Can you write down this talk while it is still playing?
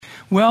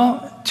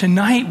Well,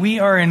 tonight we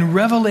are in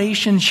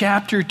Revelation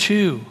chapter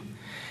 2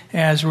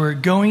 as we're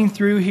going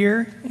through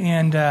here.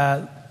 And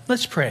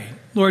let's pray.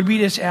 Lord, we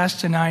just ask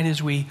tonight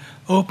as we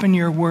open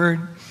your word,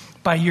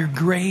 by your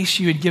grace,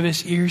 you would give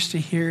us ears to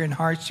hear and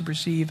hearts to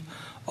perceive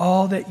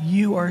all that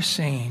you are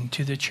saying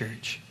to the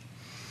church.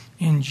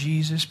 In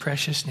Jesus'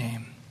 precious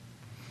name.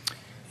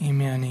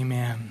 Amen,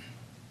 amen.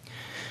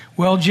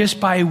 Well,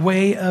 just by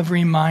way of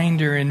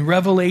reminder, in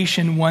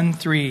Revelation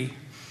 1:3,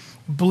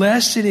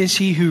 blessed is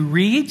he who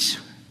reads,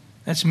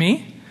 that's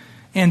me,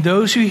 and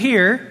those who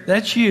hear,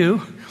 that's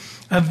you,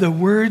 of the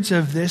words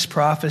of this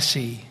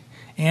prophecy,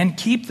 and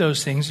keep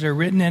those things that are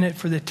written in it,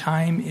 for the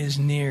time is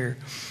near.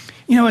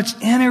 You know, it's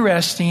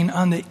interesting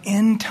on the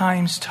end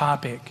times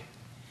topic,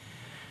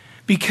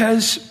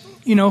 because,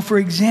 you know, for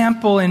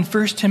example, in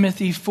 1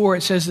 Timothy 4,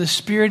 it says the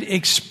Spirit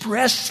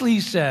expressly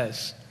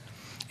says,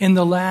 in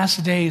the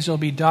last days, there'll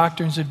be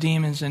doctrines of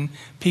demons and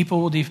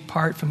people will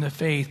depart from the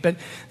faith. But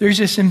there's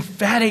this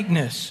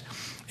emphaticness.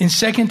 In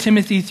 2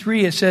 Timothy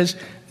 3, it says,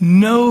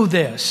 know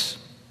this,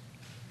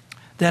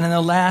 that in the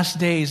last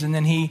days, and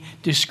then he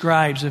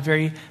describes a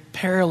very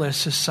perilous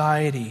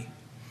society.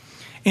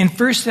 In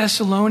 1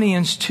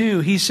 Thessalonians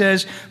 2, he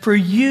says, for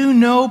you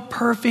know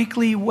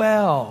perfectly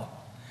well.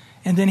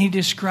 And then he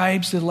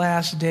describes the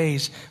last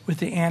days with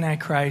the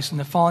Antichrist and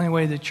the falling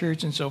away of the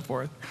church and so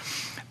forth.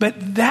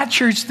 But that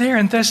church there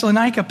in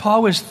Thessalonica,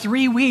 Paul was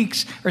 3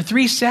 weeks or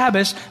 3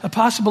 Sabbaths, a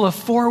possible of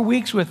 4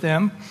 weeks with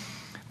them.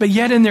 But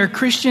yet in their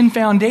Christian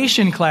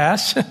foundation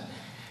class,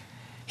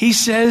 he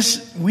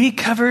says, we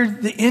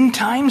covered the end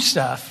time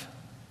stuff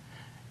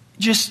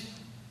just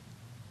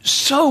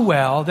so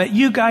well that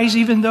you guys,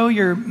 even though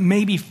you're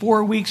maybe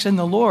 4 weeks in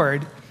the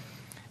Lord,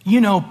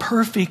 you know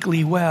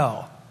perfectly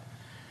well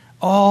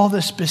all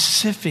the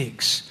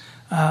specifics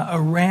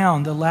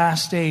around the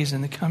last days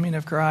and the coming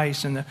of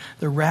Christ and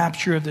the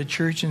rapture of the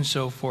church and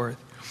so forth.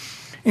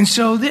 And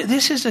so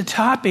this is a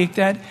topic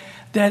that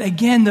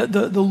again,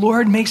 the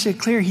Lord makes it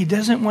clear He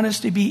doesn't want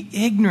us to be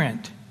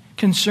ignorant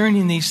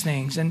concerning these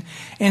things.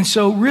 And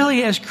so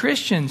really as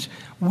Christians,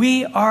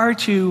 we are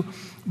to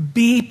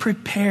be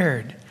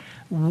prepared,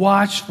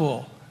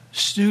 watchful,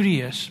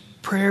 studious,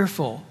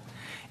 prayerful,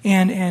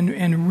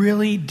 and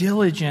really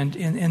diligent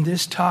in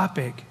this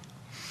topic.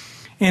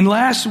 And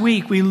last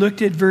week we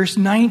looked at verse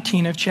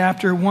 19 of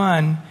chapter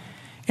 1.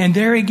 And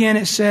there again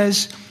it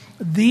says,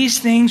 these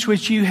things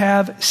which you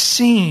have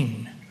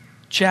seen,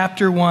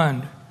 chapter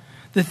 1.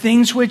 The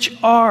things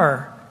which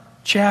are,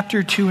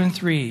 chapter 2 and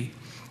 3.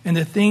 And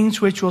the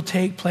things which will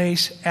take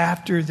place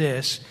after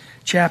this,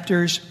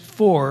 chapters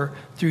 4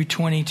 through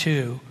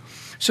 22.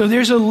 So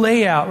there's a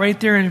layout right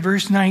there in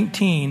verse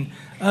 19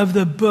 of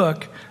the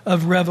book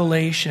of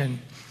Revelation.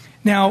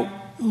 Now,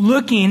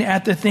 looking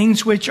at the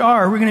things which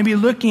are, we're going to be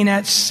looking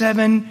at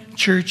 7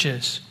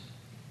 churches.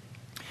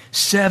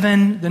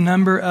 7, the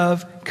number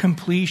of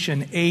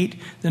completion.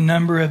 8, the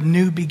number of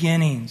new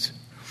beginnings.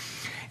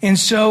 And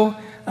so,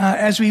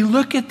 as we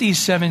look at these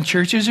 7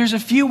 churches, there's a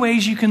few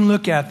ways you can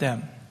look at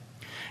them.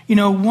 You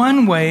know,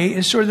 one way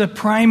is sort of the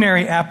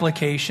primary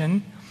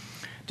application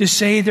to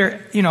say they're,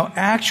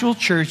 actual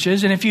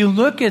churches. And if you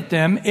look at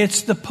them,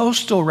 it's the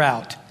postal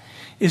route.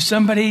 If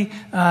somebody,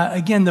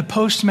 again, the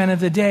postman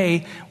of the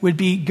day would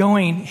be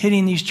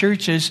hitting these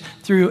churches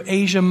through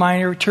Asia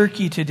Minor,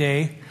 Turkey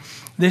today,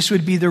 this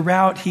would be the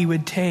route he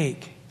would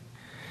take.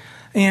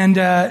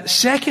 And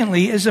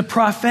secondly is a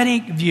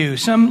prophetic view.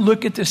 Some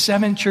look at the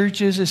 7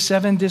 churches as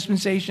 7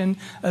 dispensation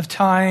of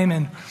time,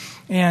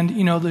 and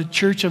the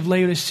church of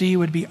Laodicea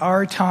would be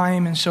our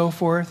time and so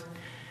forth.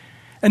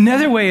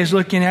 Another way is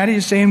looking at it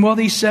is saying, well,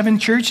 these 7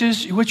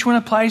 churches, which one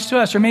applies to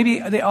us? Or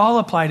maybe they all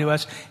apply to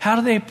us. How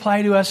do they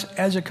apply to us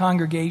as a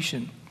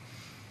congregation?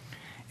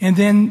 And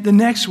then the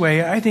next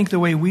way, I think the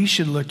way we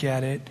should look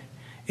at it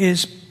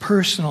is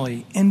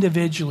personally,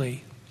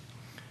 individually.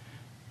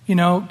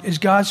 As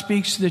God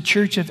speaks to the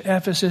church of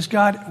Ephesus,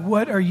 God,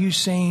 what are you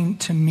saying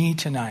to me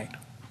tonight?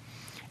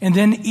 And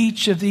then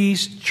each of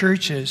these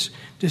churches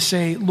to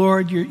say,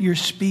 Lord, you're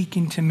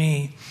speaking to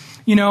me.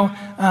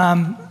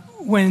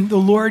 When the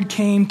Lord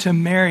came to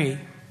Mary,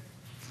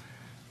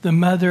 the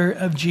mother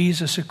of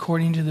Jesus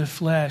according to the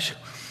flesh,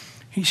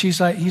 he's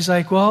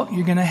like, well,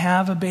 you're going to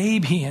have a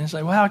baby. And it's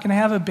like, well, how can I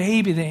have a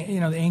baby? The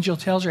angel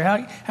tells her,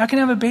 how can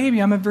I have a baby?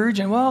 I'm a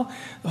virgin. Well,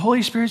 the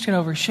Holy Spirit's going to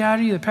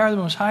overshadow you. The power of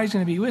the Most High is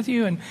going to be with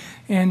you.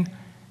 And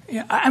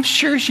I'm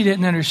sure she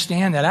didn't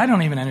understand that. I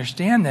don't even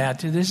understand that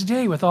to this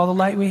day with all the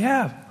light we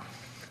have.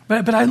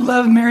 But I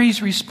love Mary's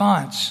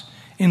response.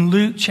 In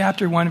Luke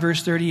chapter 1,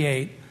 verse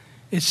 38,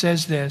 it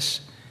says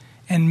this,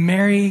 and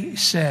Mary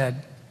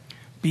said,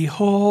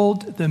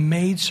 behold, the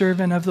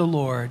maidservant of the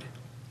Lord,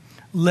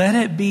 let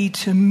it be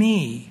to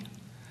me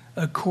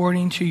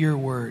according to your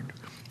word.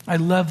 I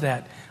love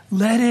that.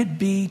 Let it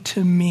be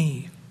to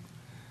me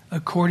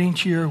according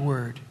to your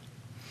word.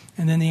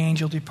 And then the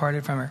angel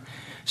departed from her.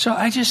 So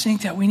I just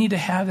think that we need to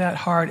have that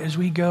heart as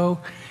we go.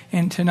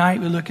 And tonight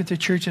we look at the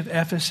church of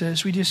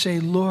Ephesus. We just say,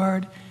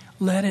 Lord,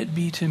 let it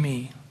be to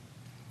me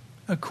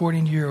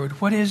according to your word.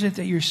 What is it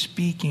that you're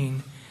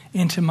speaking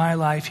into my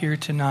life here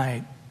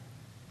tonight.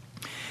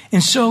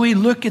 And so we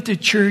look at the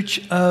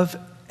church of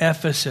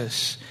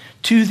Ephesus,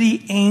 to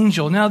the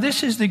angel. Now,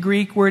 this is the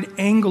Greek word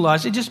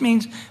angelos. It just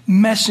means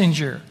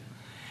messenger.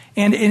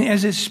 And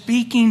as it's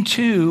speaking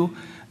to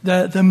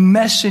the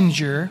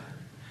messenger,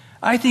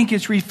 I think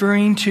it's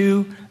referring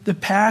to the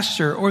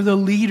pastor or the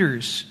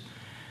leaders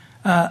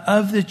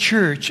of the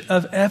church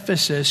of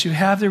Ephesus who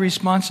have the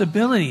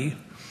responsibility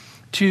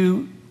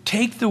to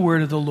take the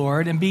word of the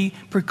Lord and be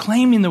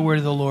proclaiming the word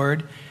of the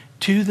Lord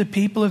to the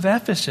people of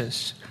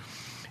Ephesus.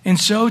 And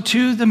so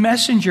to the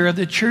messenger of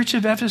the church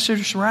of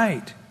Ephesus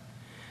write,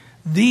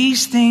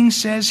 "These things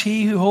says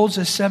he who holds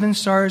the 7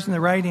 stars in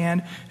the right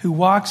hand, who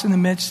walks in the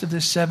midst of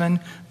the 7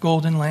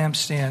 golden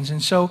lampstands."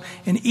 And so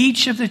in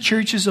each of the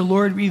churches, the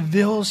Lord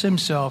reveals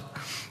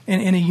himself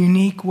in a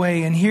unique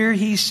way. And here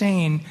he's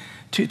saying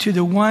to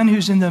the one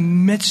who's in the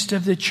midst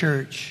of the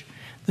church,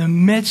 the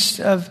midst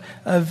of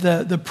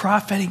the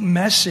prophetic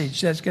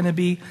message that's going to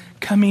be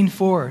coming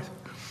forth,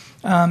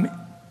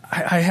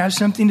 I have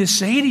something to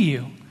say to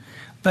you.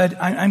 But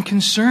I'm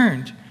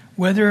concerned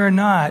whether or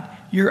not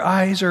your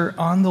eyes are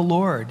on the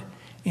Lord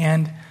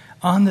and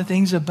on the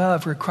things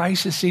above, where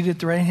Christ is seated at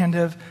the right hand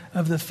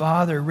of the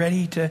Father,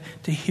 ready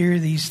to hear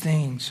these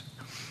things.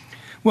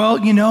 Well,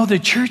 the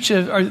church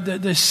or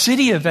the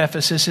city of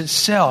Ephesus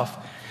itself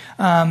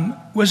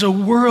was a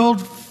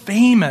world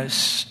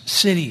famous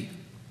city.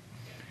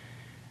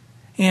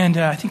 And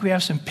I think we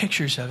have some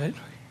pictures of it.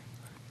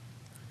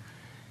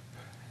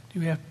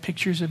 Do we have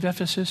pictures of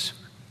Ephesus?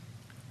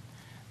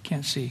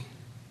 Can't see.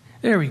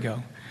 There we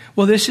go.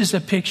 Well, this is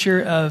a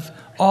picture of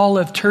all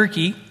of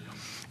Turkey,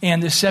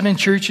 and the 7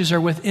 churches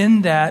are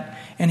within that.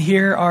 And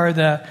here are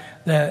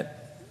the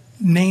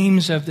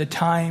names of the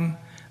time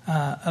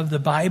of the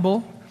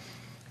Bible.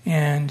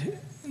 And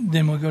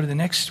then we'll go to the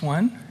next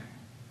one.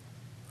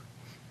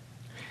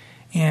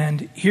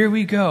 And here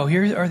we go.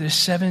 Here are the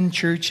 7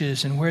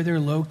 churches and where they're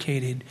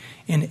located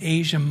in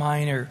Asia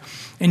Minor.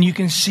 And you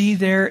can see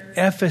there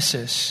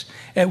Ephesus.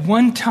 At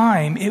one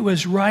time, it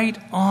was right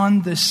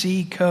on the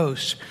sea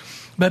coast.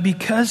 But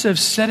because of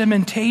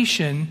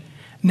sedimentation,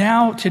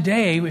 now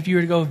today, if you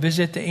were to go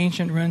visit the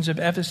ancient ruins of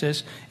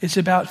Ephesus, it's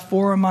about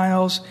 4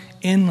 miles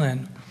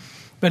inland.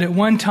 But at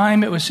one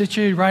time, it was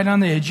situated right on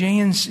the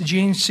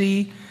Aegean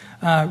Sea,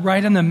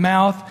 right on the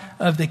mouth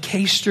of the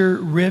Cayster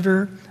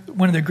River,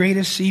 one of the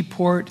greatest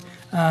seaport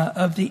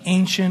of the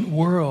ancient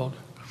world.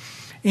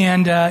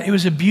 And it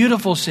was a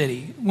beautiful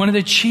city, one of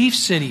the chief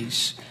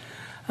cities.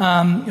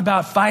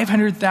 About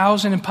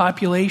 500,000 in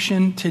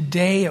population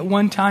today. At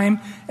one time,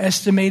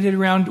 estimated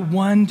around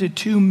 1 to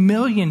 2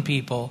 million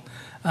people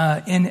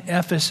in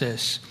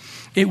Ephesus.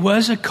 It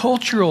was a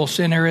cultural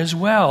center as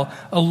well,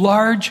 a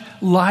large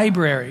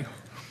library.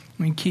 Let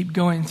me keep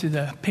going through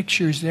the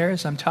pictures there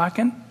as I'm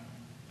talking.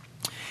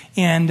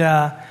 And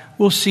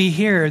we'll see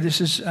here,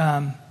 this is,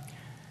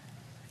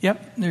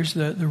 there's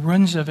the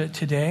ruins of it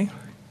today.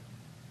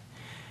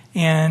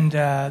 And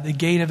the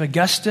Gate of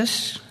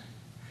Augustus.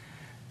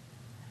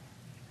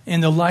 In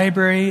the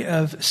library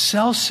of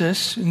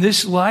Celsus, and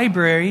this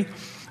library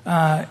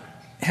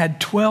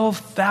had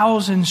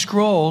 12,000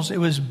 scrolls. It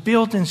was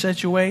built in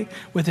such a way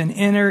with an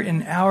inner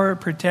and outer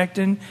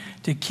protectant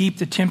to keep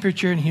the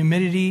temperature and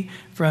humidity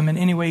from in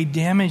any way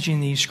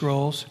damaging these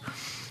scrolls.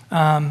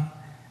 There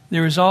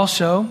was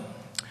also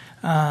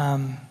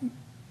the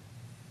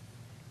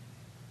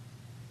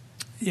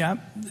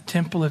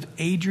Temple of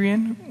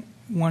Hadrian,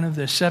 one of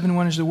the 7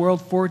 wonders of the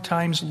world, 4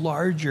 times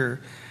larger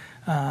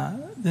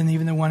than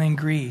even the one in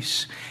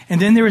Greece.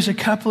 And then there was a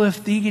couple of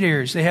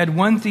theaters. They had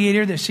one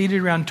theater that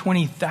seated around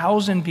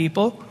 20,000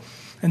 people.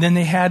 And then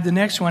they had the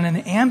next one, an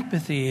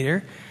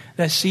amphitheater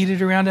that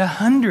seated around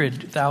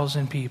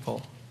 100,000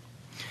 people.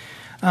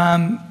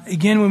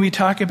 Again, when we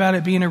talk about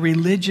it being a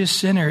religious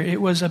center, it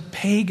was a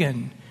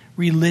pagan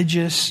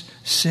religious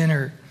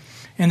center.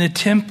 And the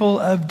Temple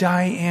of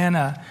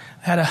Diana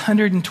had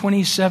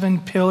 127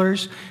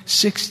 pillars,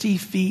 60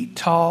 feet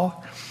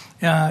tall.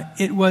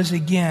 It was,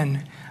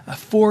 again,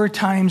 4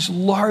 times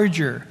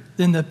larger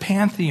than the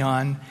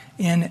Pantheon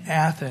in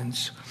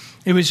Athens.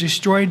 It was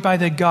destroyed by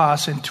the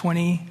Goths in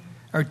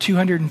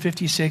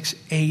 256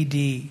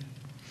 AD.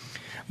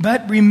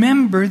 But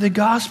remember, the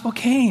gospel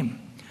came.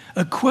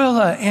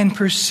 Aquila and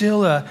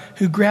Priscilla,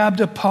 who grabbed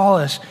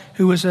Apollos,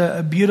 who was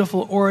a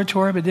beautiful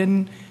orator but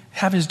didn't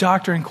have his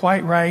doctrine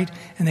quite right,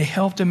 and they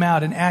helped him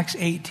out in Acts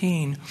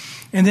 18.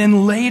 And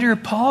then later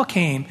Paul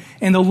came,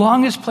 and the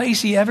longest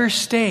place he ever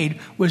stayed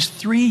was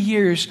 3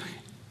 years,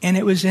 and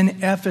it was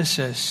in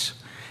Ephesus.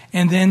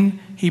 And then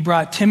he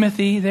brought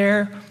Timothy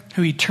there,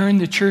 who he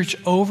turned the church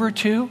over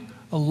to,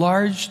 a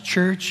large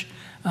church.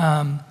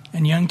 And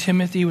young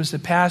Timothy was the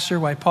pastor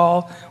while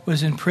Paul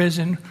was in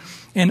prison.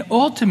 And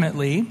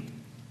ultimately,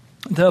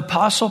 the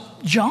Apostle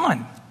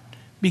John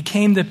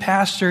became the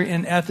pastor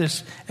in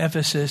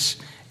Ephesus,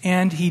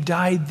 and he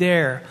died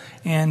there.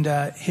 And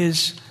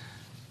his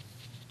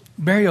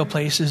burial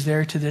place is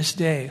there to this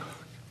day.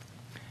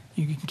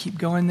 You can keep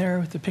going there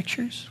with the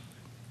pictures.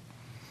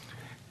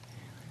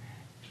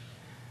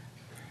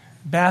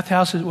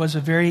 bathhouse was a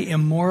very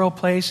immoral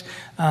place.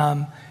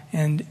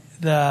 And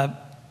the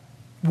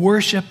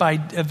worship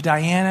of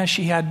Diana,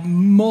 she had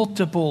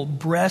multiple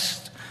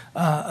breasts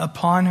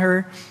upon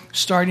her,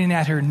 starting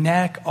at her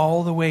neck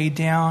all the way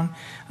down.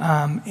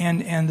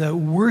 And the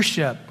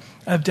worship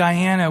of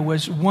Diana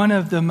was one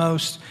of the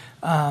most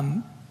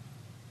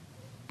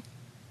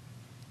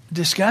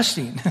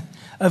disgusting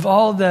of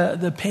all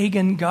the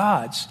pagan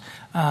gods.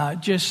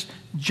 Just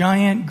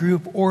giant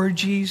group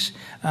orgies,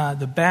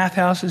 the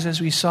bathhouses as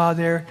we saw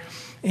there.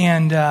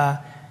 And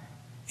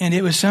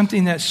it was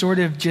something that sort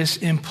of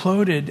just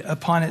imploded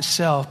upon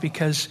itself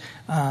because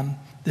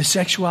the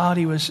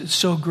sexuality was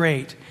so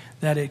great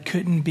that it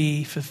couldn't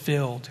be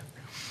fulfilled.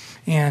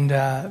 And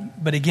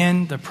but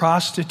again, the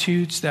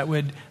prostitutes that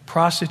would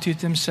prostitute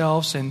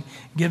themselves and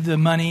give the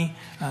money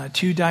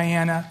to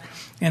Diana.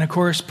 And of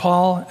course,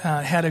 Paul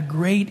had a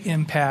great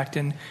impact.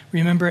 And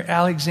remember,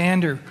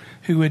 Alexander,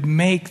 who would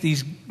make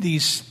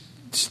these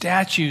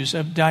statues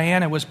of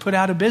Diana, was put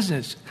out of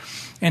business.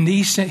 And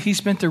he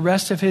spent the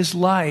rest of his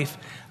life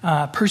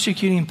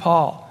persecuting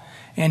Paul.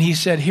 And he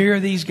said, here are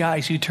these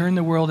guys who turned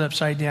the world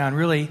upside down.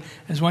 Really,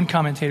 as one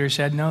commentator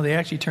said, no, they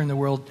actually turned the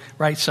world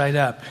right side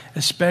up,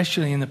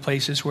 especially in the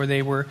places where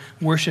they were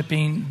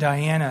worshiping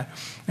Diana.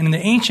 And in the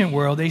ancient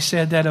world, they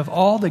said that of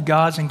all the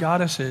gods and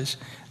goddesses,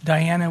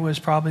 Diana was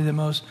probably the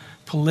most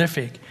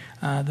prolific,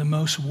 the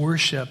most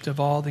worshipped of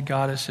all the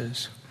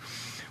goddesses.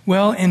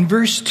 Well, in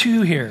verse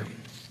 2 here,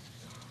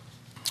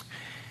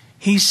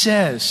 he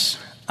says,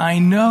 I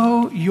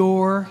know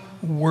your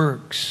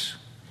works,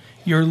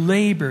 your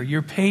labor,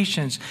 your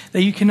patience,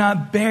 that you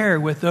cannot bear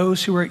with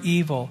those who are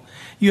evil.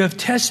 You have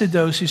tested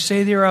those who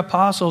say they are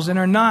apostles and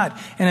are not,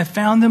 and have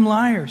found them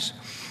liars.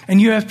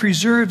 And you have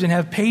preserved and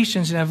have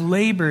patience and have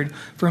labored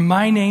for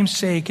my name's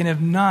sake and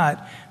have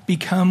not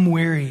become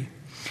weary.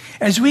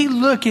 As we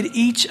look at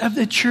each of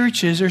the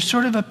churches, there's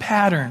sort of a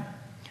pattern.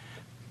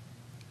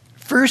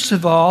 First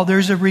of all,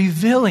 there's a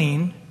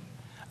revealing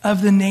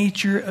of the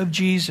nature of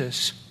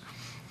Jesus.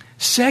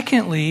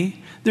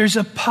 Secondly, there's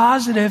a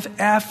positive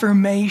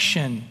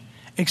affirmation,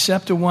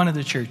 except to one of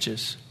the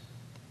churches.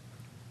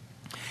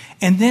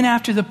 And then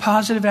after the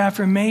positive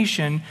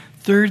affirmation,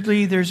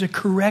 thirdly, there's a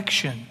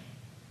correction.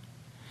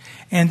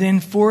 And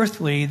then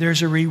fourthly,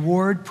 there's a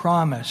reward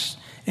promise,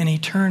 an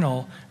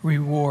eternal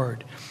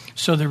reward.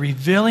 So the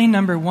revealing,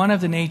 number one,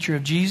 of the nature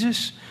of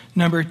Jesus.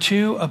 Number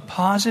two, a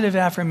positive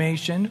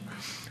affirmation.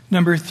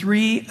 Number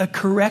three, a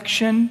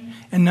correction.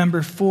 And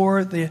number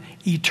four, the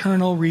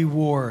eternal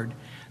reward,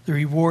 the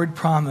reward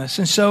promise.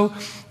 And so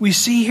we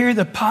see here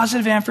the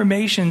positive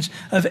affirmations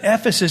of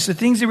Ephesus. The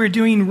things they were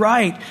doing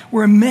right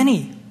were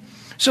many.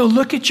 So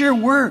look at your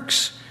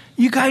works.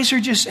 You guys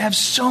have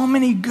so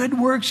many good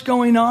works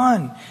going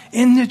on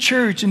in the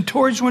church and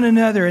towards one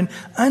another and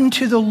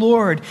unto the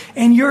Lord.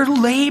 And your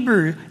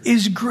labor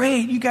is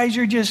great. You guys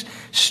are just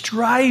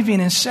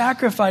striving and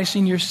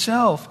sacrificing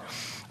yourself,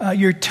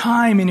 your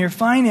time and your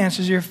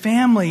finances, your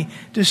family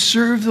to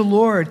serve the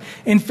Lord.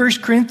 In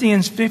 1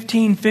 Corinthians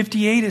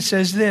 15:58, it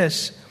says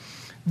this,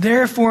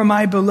 therefore,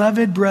 my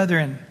beloved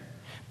brethren,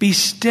 be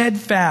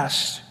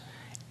steadfast,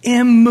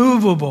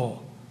 immovable,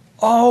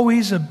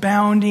 always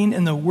abounding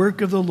in the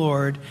work of the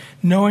Lord,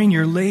 knowing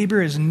your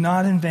labor is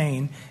not in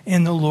vain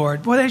in the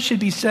Lord. Boy, that should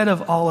be said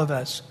of all of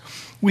us.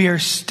 We are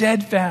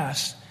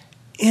steadfast,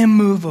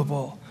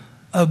 immovable,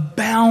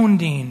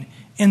 abounding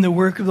in the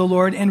work of the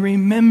Lord, and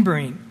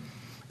remembering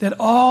that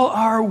all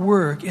our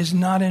work is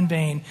not in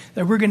vain,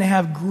 that we're going to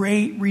have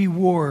great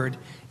reward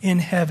in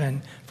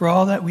heaven for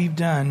all that we've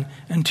done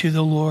unto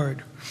the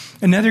Lord.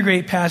 Another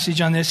great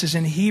passage on this is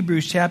in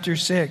Hebrews chapter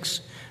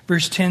 6,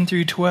 verse 10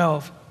 through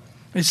 12.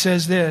 It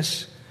says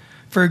this,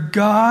 for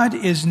God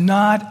is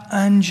not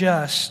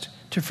unjust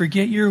to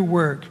forget your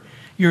work,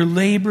 your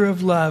labor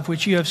of love,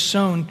 which you have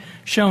shown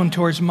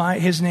towards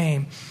his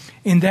name,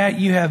 in that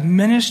you have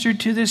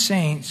ministered to the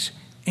saints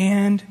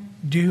and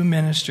do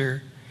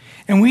minister.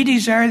 And we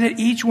desire that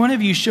each one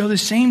of you show the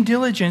same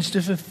diligence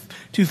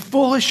to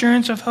full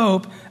assurance of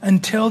hope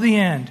until the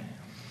end,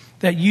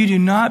 that you do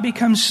not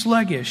become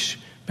sluggish,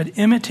 but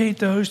imitate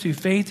those through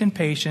faith and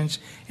patience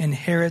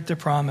inherit the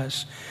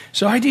promise.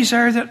 So I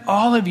desire that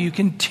all of you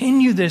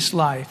continue this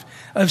life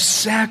of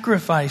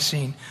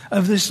sacrificing,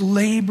 of this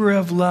labor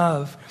of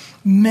love,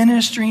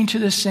 ministering to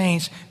the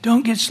saints.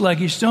 Don't get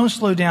sluggish. Don't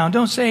slow down.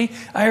 Don't say,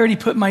 I already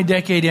put my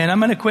decade in. I'm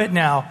going to quit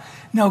now.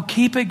 No,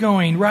 keep it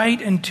going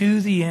right unto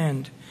the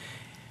end.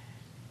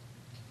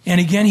 And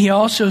again, he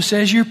also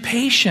says your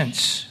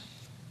patience.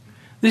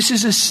 This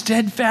is a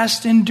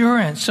steadfast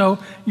endurance. So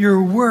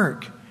your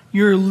work,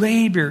 your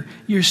labor,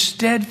 your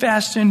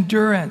steadfast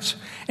endurance.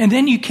 And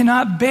then you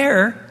cannot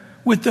bear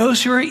with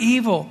those who are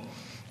evil.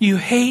 You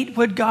hate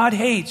what God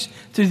hates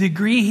to the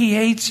degree he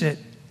hates it.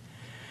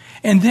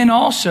 And then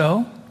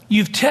also,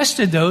 you've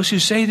tested those who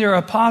say they're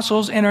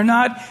apostles and are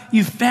not.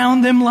 You've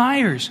found them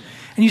liars.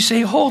 And you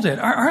say, hold it.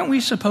 Aren't we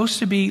supposed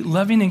to be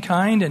loving and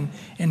kind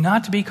and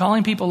not to be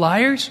calling people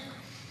liars?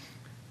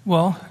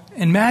 Well,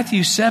 in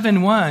Matthew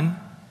 7:1,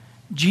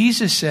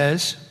 Jesus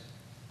says,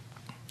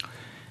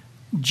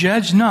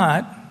 judge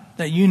not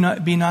that you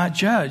be not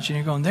judged. And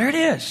you're going, there it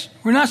is.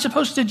 We're not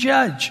supposed to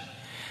judge.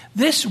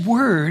 This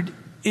word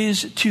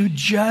is to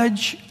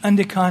judge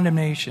unto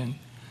condemnation.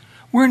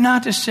 We're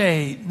not to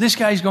say, this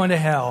guy's going to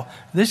hell,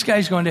 this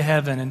guy's going to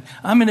heaven, and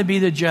I'm going to be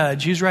the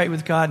judge, who's right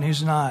with God and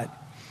who's not.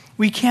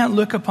 We can't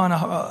look upon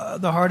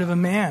the heart of a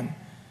man.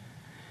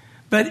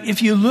 But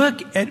if you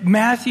look at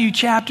Matthew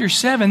chapter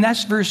 7,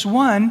 that's verse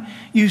 1,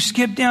 you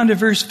skip down to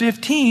verse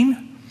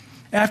 15,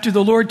 after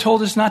the Lord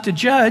told us not to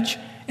judge,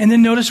 and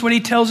then notice what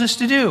he tells us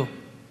to do.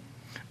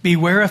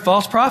 Beware of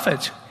false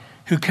prophets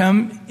who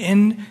come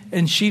in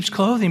sheep's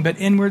clothing, but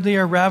inwardly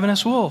are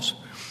ravenous wolves.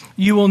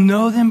 You will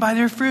know them by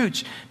their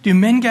fruits. Do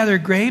men gather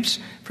grapes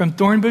from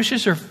thorn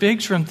bushes or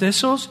figs from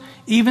thistles?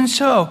 Even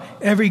so,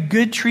 every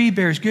good tree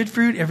bears good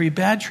fruit. Every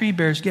bad tree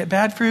bears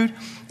bad fruit.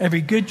 Every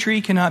good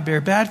tree cannot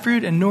bear bad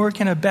fruit, and nor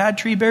can a bad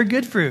tree bear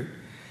good fruit.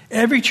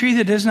 Every tree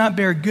that does not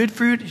bear good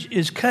fruit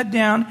is cut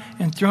down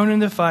and thrown in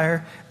the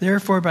fire.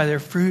 Therefore, by their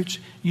fruits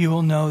you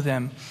will know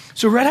them.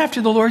 So right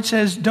after the Lord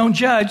says, don't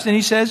judge, then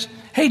he says,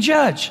 hey,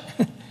 judge.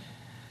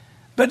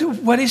 But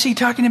what is he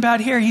talking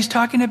about here? He's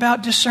talking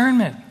about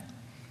discernment.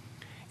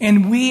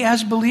 And we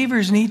as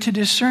believers need to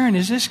discern,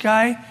 is this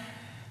guy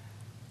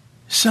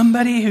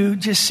somebody who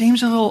just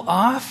seems a little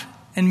off?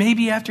 And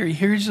maybe after he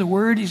hears the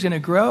word, he's going to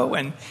grow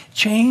and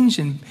change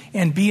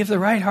and be of the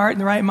right heart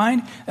and the right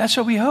mind? That's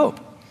what we hope.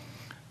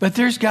 But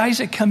there's guys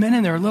that come in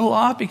and they're a little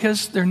off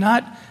because they're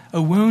not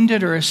a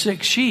wounded or a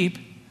sick sheep.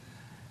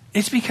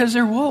 It's because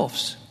they're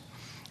wolves.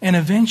 And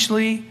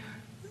eventually,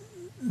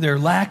 their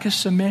lack of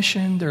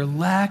submission, their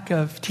lack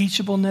of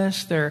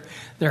teachableness,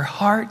 their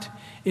heart,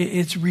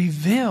 it's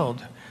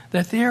revealed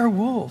that they are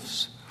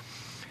wolves.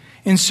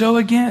 And so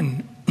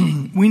again,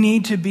 we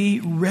need to be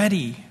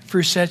ready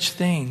for such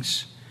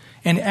things.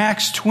 In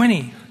Acts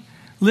 20,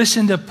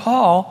 listen to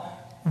Paul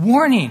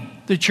warning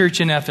the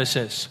church in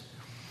Ephesus.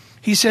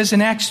 He says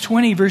in Acts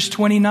 20, verse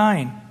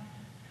 29,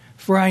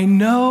 for I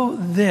know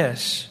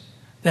this,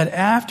 that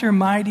after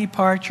my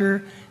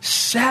departure,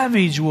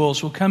 savage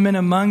wolves will come in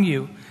among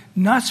you,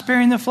 not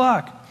sparing the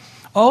flock.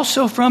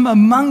 Also from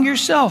among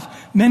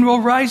yourself, men will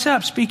rise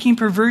up, speaking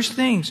perverse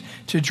things,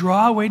 to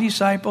draw away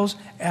disciples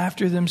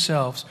after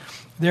themselves.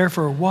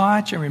 Therefore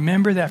watch and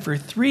remember that for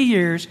 3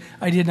 years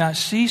I did not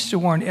cease to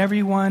warn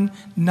everyone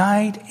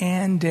night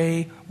and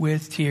day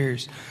with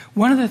tears.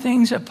 One of the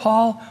things that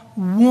Paul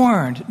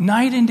warned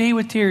night and day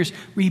with tears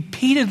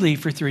repeatedly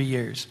for 3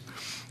 years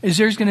is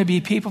there's going to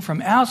be people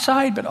from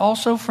outside but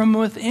also from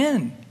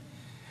within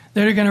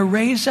that are going to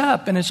raise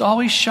up, and it's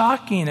always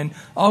shocking and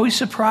always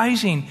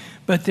surprising,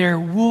 but they're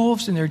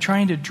wolves and they're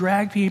trying to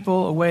drag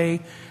people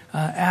away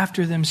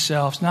after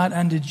themselves, not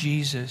unto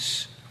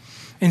Jesus.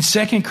 In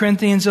 2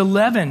 Corinthians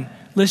 11,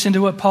 listen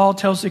to what Paul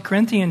tells the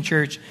Corinthian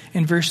church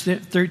in verse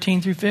 13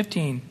 through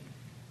 15.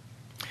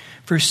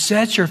 For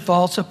such are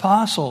false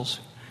apostles,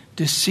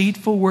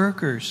 deceitful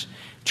workers,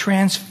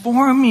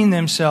 transforming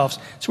themselves.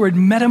 It's the word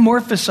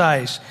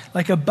metamorphosize,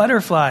 like a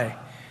butterfly.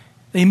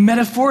 They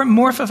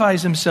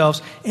metamorphosize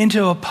themselves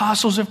into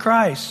apostles of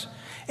Christ.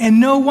 And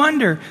no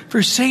wonder,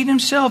 for Satan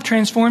himself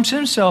transforms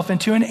himself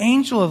into an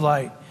angel of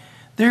light.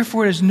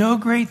 Therefore, it is no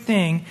great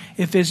thing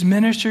if his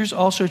ministers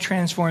also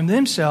transform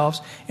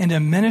themselves into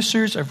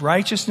ministers of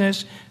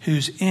righteousness,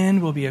 whose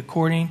end will be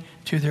according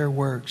to their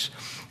works.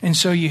 And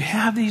so you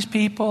have these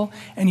people,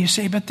 and you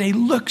say, but they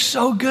look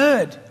so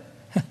good.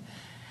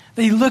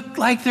 They look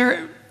like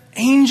they're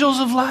angels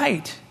of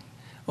light.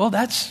 Well,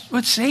 that's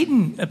what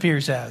Satan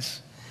appears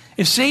as.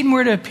 If Satan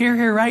were to appear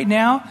here right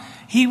now,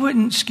 he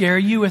wouldn't scare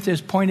you with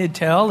his pointed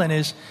tail and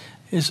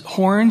his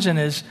horns and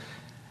his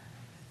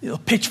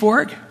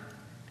pitchfork.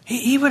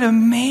 He would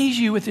amaze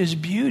you with his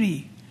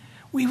beauty.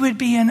 We would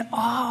be in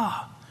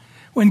awe.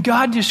 When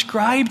God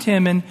described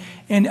him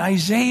in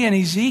Isaiah and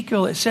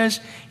Ezekiel, it says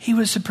he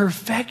was the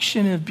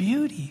perfection of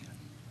beauty.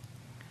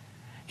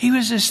 He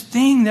was this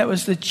thing that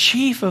was the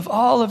chief of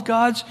all of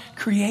God's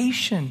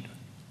creation.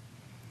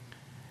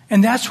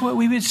 And that's what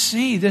we would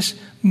see, this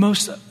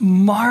most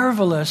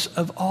marvelous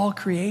of all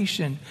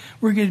creation.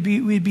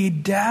 We'd be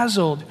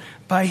dazzled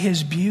by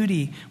his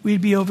beauty.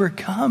 We'd be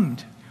overcome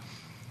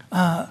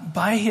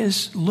by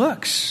his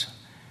looks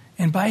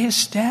and by his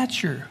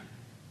stature.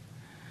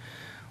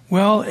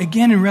 Well,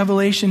 again, in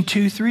Revelation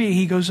 2:3,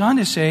 he goes on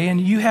to say,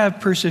 and you have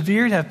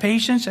persevered, have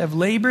patience, have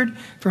labored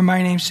for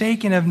my name's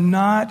sake, and have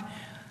not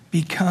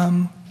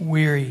become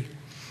weary.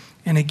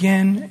 And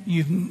again,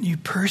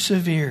 you've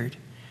persevered.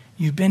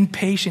 You've been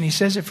patient. He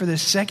says it for the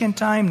second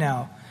time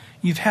now.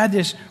 You've had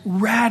this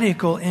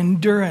radical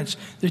endurance.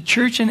 The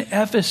church in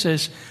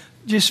Ephesus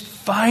just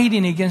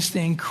fighting against the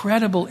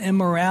incredible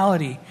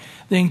immorality,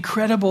 the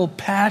incredible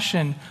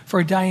passion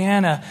for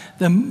Diana,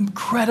 the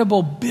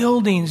incredible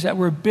buildings that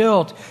were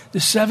built. The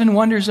 7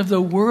 wonders of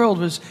the world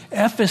was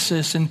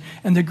Ephesus and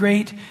the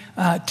great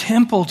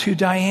temple to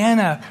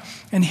Diana.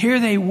 And here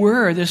they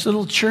were, this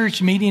little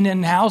church meeting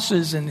in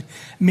houses and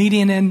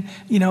meeting in,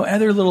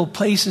 other little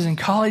places and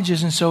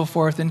colleges and so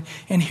forth.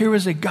 And here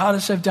was the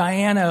goddess of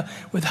Diana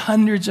with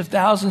hundreds of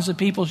thousands of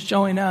people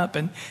showing up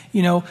and,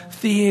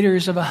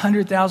 theaters of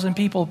 100,000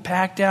 people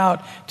packed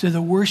out to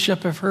the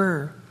worship of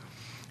her.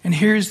 And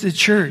here's the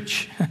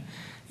church,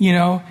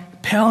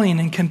 paling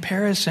in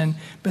comparison.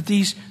 But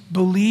these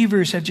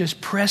believers have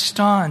just pressed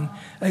on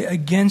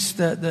against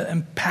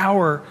the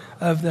power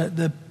of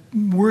the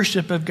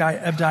worship of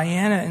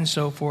Diana and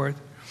so forth.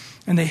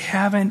 And they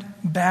haven't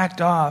backed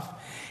off.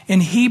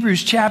 In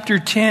Hebrews chapter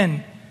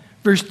 10,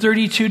 verse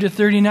 32 to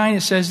 39,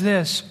 it says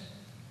this: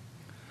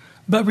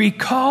 "But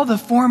recall the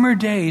former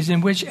days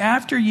in which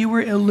after you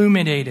were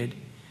illuminated,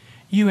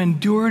 you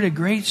endured a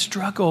great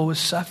struggle with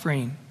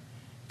suffering."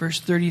 Verse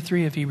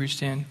 33 of Hebrews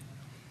 10.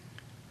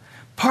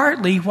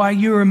 "Partly while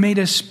you were made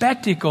a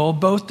spectacle,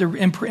 both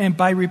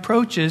by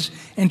reproaches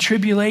and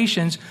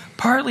tribulations,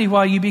 partly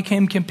while you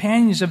became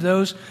companions of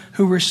those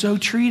who were so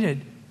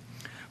treated.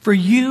 For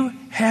you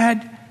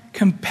had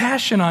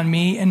compassion on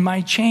me in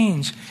my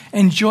chains,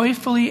 and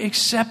joyfully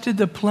accepted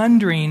the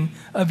plundering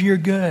of your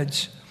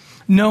goods,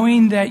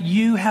 knowing that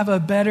you have a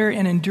better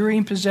and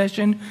enduring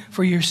possession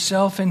for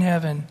yourself in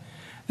heaven.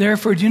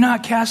 Therefore do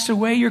not cast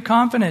away your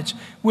confidence,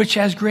 which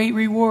has great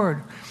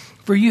reward.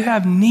 For you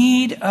have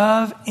need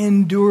of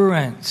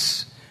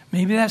endurance."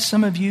 Maybe that's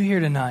some of you here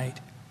tonight.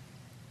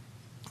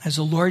 As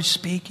the Lord's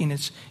speaking,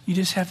 you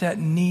just have that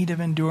need of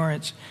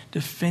endurance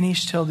to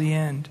finish till the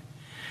end.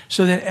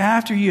 "So that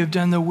after you have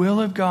done the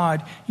will of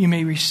God, you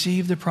may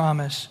receive the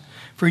promise.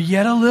 For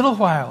yet a little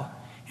while,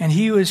 and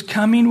he who is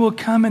coming will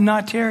come and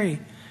not tarry.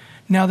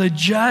 Now the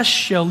just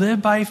shall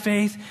live by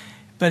faith.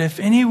 But if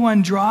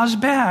anyone draws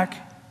back,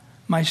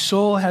 my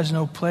soul has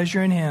no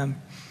pleasure in him.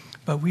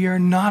 But we are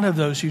not of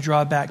those who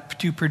draw back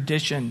to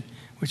perdition,"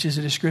 which is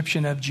a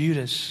description of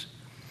Judas,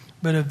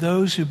 "but of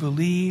those who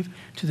believe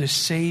to the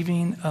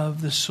saving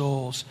of the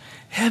souls."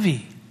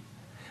 Heavy.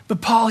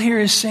 But Paul here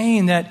is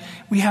saying that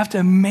we have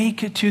to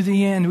make it to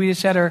the end. We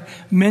just had our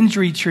men's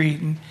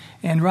retreat,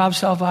 and Rob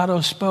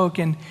Salvato spoke,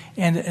 and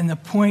the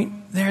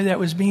point there that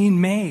was being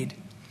made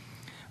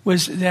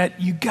was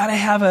that you got to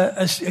have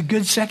a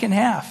good second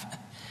half.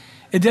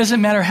 It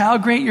doesn't matter how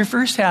great your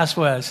first half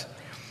was.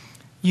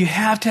 You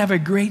have to have a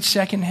great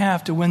second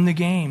half to win the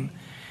game.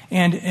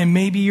 And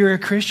maybe you're a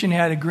Christian who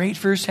had a great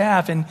first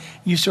half and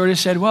you sort of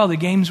said, well, the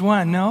game's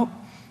won. No,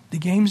 the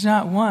game's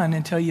not won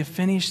until you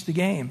finish the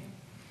game.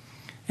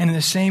 And in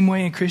the same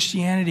way in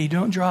Christianity,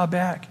 don't draw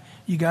back.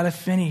 You got to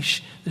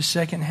finish the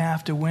second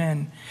half to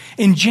win.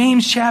 In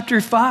James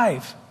chapter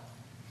 5,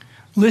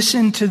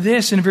 listen to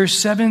this in verse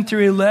 7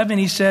 through 11.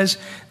 He says,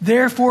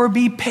 "Therefore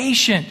be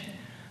patient,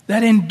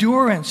 that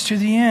endurance to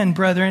the end,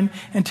 brethren,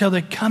 until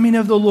the coming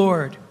of the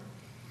Lord.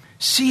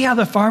 See how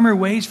the farmer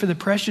waits for the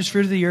precious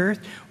fruit of the earth,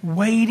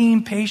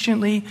 waiting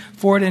patiently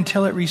for it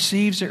until it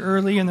receives the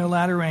early and the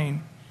latter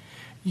rain.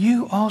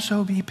 You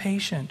also be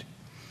patient.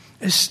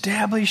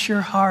 Establish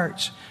your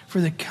hearts,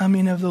 for the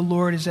coming of the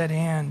Lord is at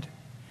hand.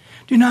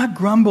 Do not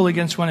grumble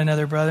against one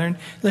another, brethren,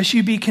 lest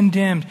you be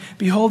condemned.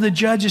 Behold, the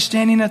judge is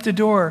standing at the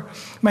door.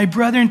 My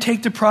brethren,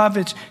 take the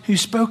prophets who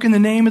spoke in the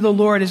name of the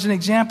Lord as an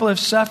example of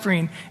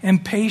suffering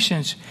and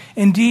patience.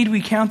 Indeed,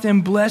 we count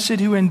them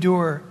blessed who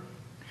endure.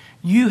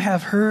 You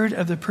have heard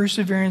of the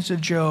perseverance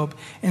of Job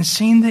and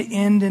seen the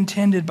end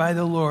intended by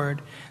the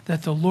Lord,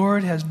 that the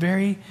Lord has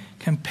very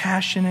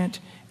compassionate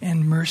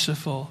and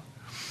merciful."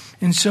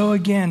 And so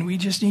again, we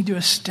just need to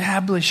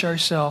establish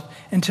ourselves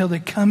until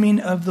the coming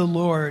of the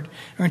Lord,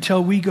 or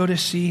until we go to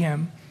see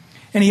him.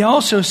 And he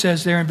also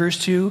says there in verse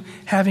 2,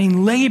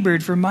 "Having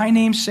labored for my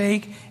name's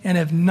sake and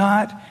have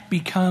not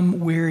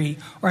become weary."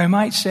 Or I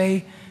might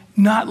say,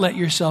 not let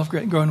yourself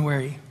grow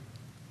weary.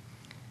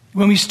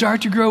 When we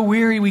start to grow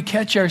weary, we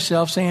catch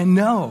ourselves saying,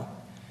 no,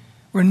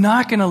 we're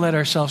not going to let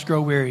ourselves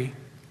grow weary.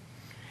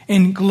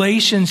 In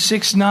Galatians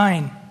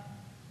 6:9,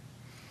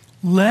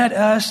 "Let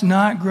us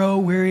not grow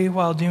weary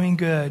while doing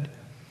good,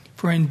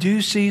 for in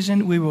due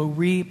season we will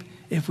reap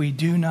if we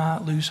do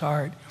not lose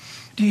heart."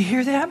 Do you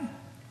hear that?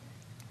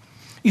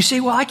 You say,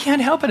 well, I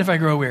can't help it if I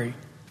grow weary.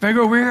 If I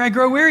grow weary, I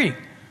grow weary.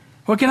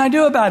 What can I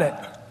do about it?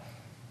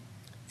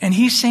 And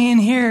he's saying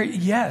here,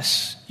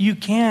 yes, you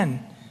can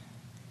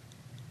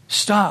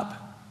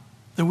stop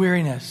the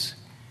weariness.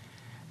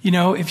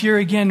 If you're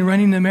again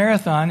running the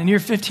marathon and you're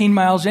 15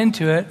 miles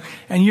into it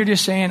and you're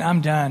just saying,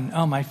 I'm done.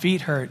 Oh, my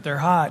feet hurt. They're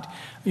hot.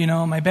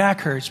 My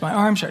back hurts. My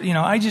arms hurt.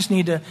 I just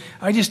need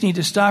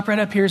to stop right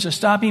up here. It's a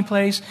stopping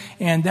place,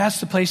 and that's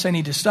the place I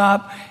need to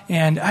stop.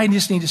 And I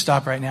just need to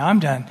stop right now. I'm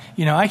done.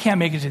 I can't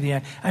make it to the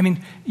end. I mean,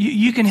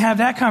 you can have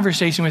that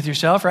conversation with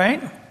yourself,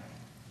 right?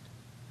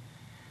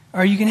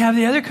 Or you can have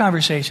the other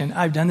conversation.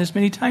 I've done this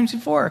many times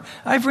before.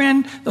 I've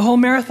ran the whole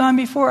marathon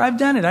before. I've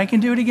done it. I can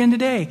do it again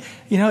today.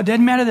 It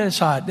doesn't matter that it's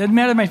hot. It doesn't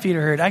matter that my feet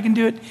are hurt. I can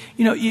do it.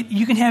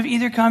 You can have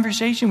either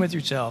conversation with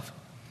yourself.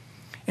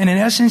 And in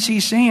essence,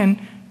 he's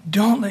saying,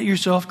 don't let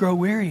yourself grow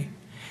weary.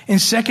 In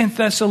 2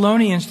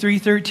 Thessalonians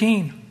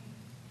 3:13,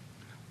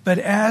 "But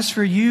as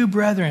for you,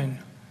 brethren,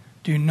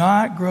 Do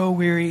not grow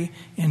weary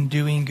in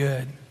doing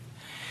good.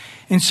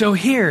 And so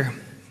here,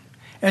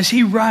 as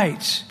he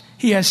writes,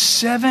 he has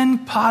 7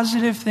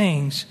 positive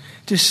things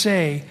to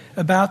say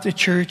about the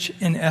church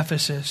in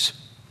Ephesus.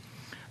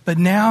 But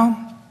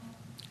now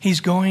he's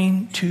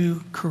going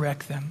to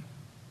correct them.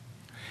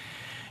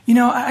 You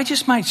know, I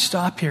just might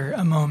stop here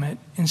a moment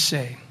and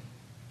say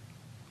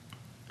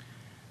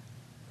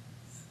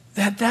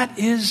that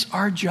is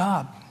our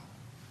job.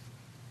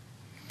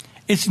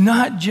 It's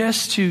not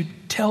just to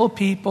tell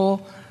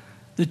people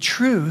the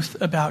truth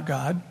about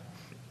God,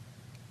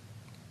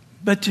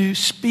 but to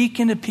speak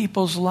into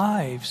people's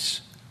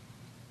lives.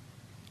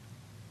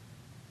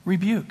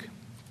 Rebuke.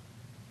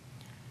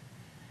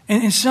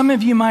 And some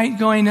of you might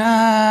going,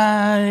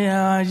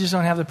 I just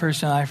don't have the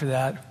personality for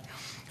that.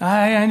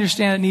 I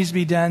understand it needs to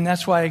be done.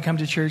 That's why I come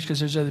to church, because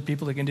there's other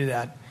people that can do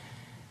that.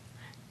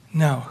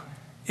 No,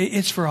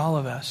 it's for all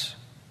of us.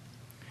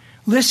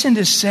 Listen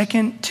to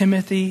 2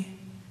 Timothy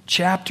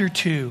chapter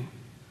 2,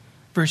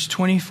 verse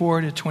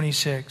 24 to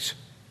 26.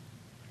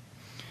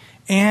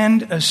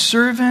 And a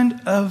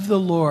servant of the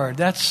Lord.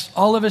 That's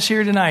all of us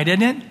here tonight,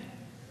 isn't it?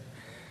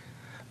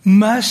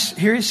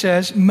 Here it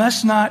says,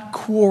 must not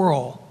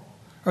quarrel.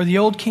 Or the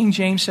old King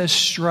James says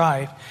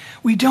strive.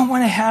 We don't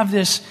want to have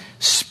this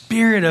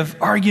spirit of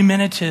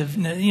argumentative,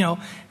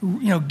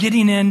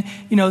 getting in.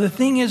 The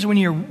thing is, when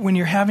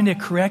you're having to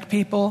correct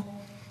people,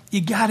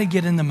 you got to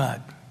get in the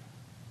mud.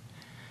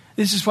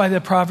 This is why the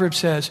proverb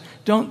says,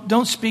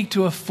 don't speak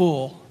to a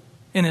fool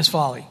in his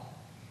folly.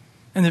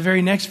 And the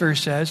very next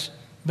verse says,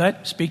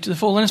 but speak to the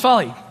fool in his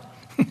folly.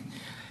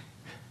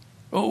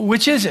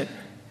 Which is it?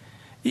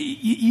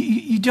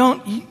 You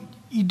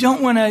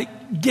don't want to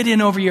get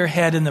in over your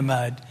head in the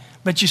mud,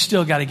 but you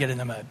still got to get in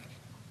the mud.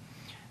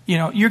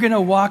 You're going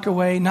to walk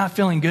away not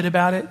feeling good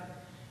about it.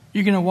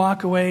 You're going to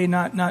walk away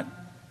not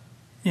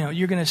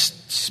you're going to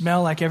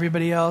smell like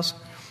everybody else.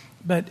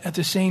 But at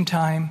the same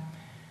time,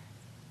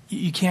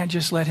 you can't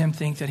just let him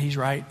think that he's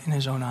right in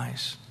his own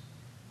eyes.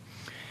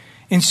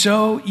 And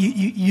so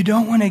you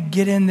don't want to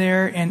get in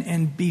there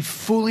and be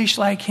foolish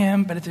like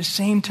him, but at the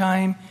same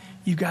time,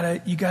 you got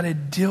to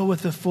deal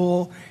with the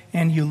fool,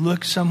 and you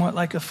look somewhat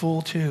like a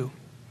fool too.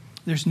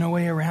 There's no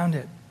way around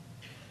it.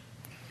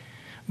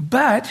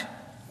 But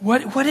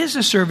what is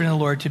a servant of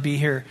the Lord to be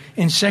here?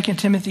 In 2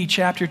 Timothy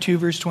chapter 2,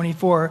 verse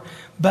 24,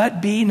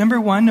 but be, number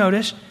 1,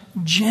 notice,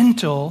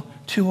 gentle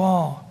to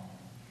all,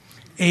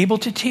 able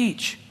to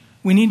teach.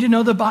 We need to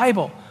know the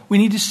Bible. We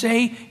need to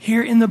say,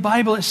 here in the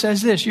Bible it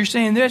says this. You're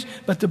saying this,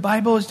 but the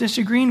Bible is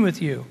disagreeing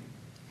with you.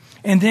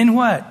 And then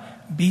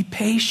what? Be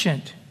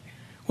patient.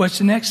 What's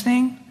the next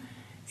thing?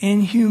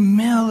 In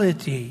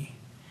humility,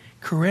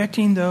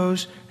 correcting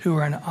those who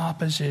are in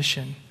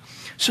opposition.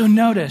 So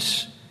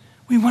notice,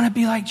 we want to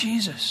be like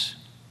Jesus.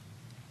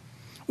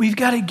 We've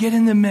got to get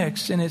in the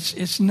mix, and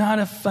it's not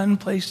a fun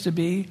place to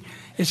be.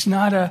 It's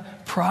not a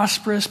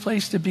prosperous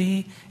place to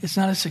be. It's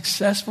not a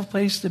successful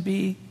place to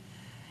be.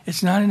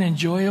 It's not an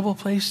enjoyable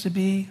place to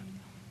be.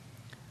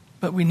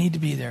 But we need to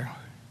be there.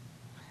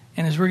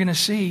 And as we're going to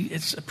see,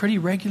 it's a pretty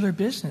regular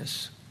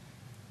business.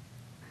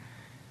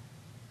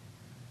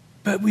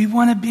 But we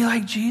want to be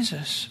like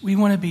Jesus. We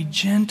want to be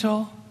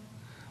gentle.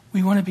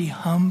 We want to be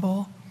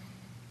humble.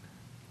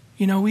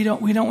 We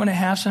don't want to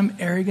have some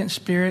arrogant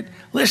spirit.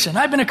 Listen,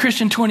 I've been a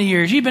Christian 20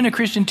 years. You've been a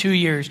Christian 2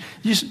 years.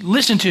 Just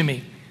listen to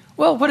me.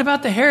 Well, what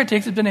about the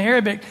heretic that's been a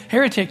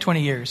heretic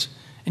 20 years?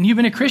 And you've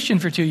been a Christian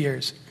for 2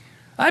 years.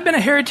 I've been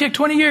a heretic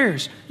 20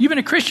 years. You've been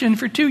a Christian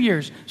for 2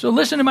 years. So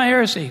listen to my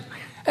heresy.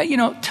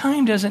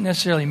 Time doesn't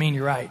necessarily mean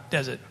you're right,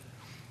 does it?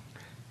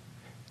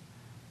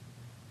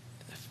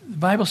 The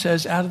Bible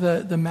says, out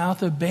of the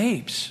mouth of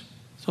babes,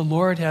 the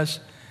Lord has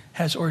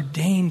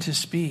ordained to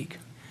speak.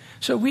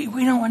 So we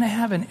don't want to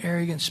have an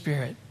arrogant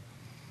spirit.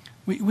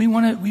 We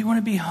want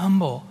to be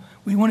humble.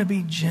 We want to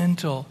be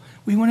gentle.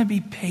 We want to be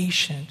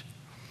patient.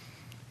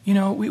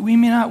 We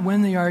may not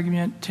win the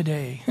argument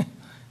today,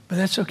 but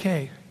that's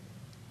okay.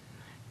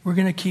 We're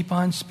going to keep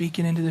on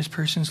speaking into this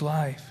person's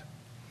life.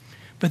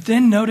 But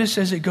then notice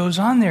as it goes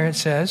on there, it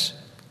says,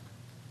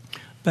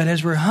 but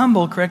as we're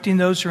humble, correcting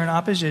those who are in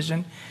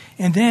opposition,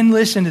 and then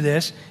listen to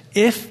this,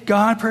 if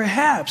God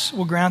perhaps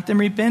will grant them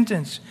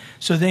repentance,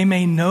 so they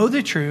may know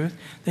the truth,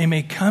 they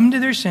may come to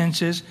their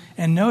senses,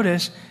 and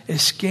notice,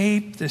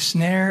 escape the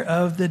snare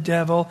of the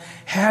devil,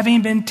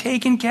 having been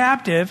taken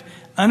captive,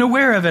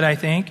 unaware of it, I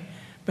think,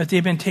 but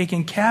they've been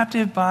taken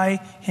captive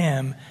by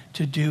him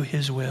to do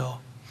his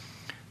will.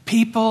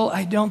 People,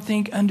 I don't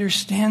think,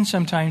 understand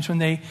sometimes when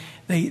they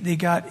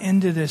got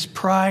into this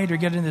pride or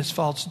get into this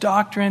false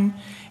doctrine,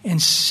 and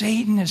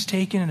Satan has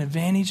taken an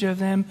advantage of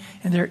them,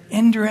 and they're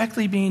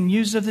indirectly being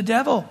used of the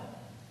devil.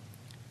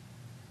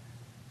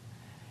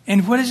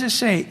 And what does it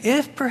say?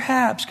 If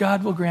perhaps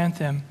God will grant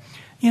them.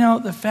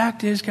 The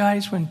fact is,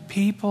 guys, when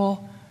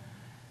people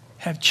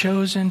have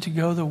chosen to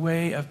go the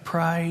way of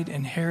pride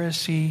and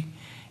heresy,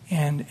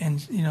 and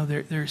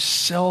they're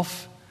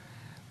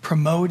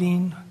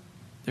self-promoting,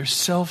 they're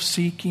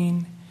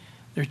self-seeking,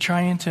 they're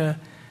trying to,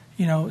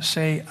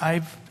 say,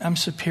 I'm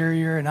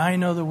superior and I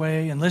know the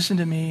way and listen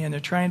to me, and they're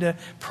trying to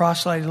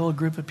proselyte a little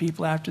group of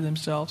people after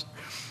themselves.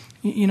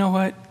 You know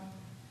what?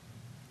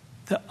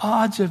 The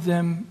odds of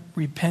them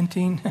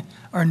repenting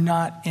are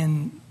not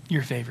in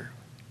your favor.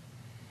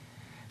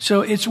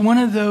 So it's one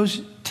of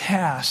those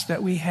tasks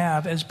that we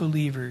have as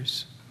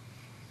believers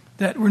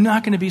that we're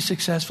not going to be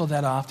successful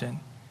that often.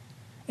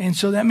 And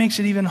so that makes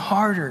it even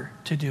harder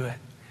to do it.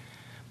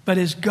 But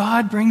as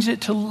God brings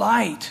it to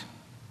light,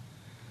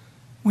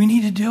 we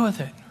need to deal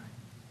with it.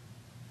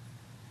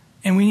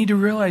 And we need to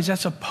realize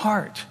that's a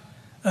part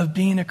of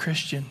being a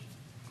Christian.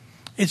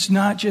 It's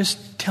not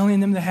just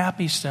telling them the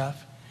happy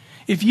stuff.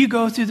 If you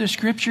go through the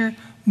scripture,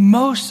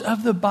 most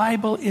of the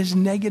Bible is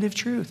negative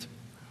truth.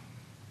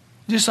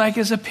 Just like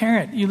as a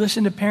parent, you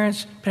listen to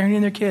parents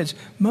parenting their kids.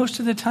 Most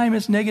of the time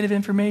it's negative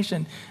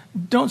information.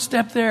 Don't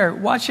step there.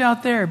 Watch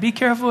out there. Be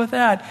careful with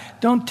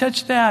that. Don't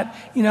touch that.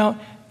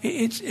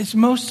 It's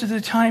most of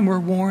the time we're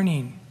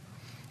warning,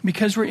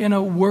 because we're in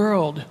a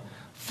world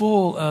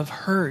full of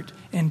hurt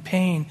and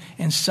pain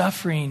and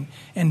suffering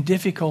and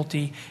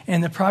difficulty.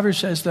 And the proverb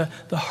says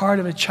the heart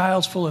of a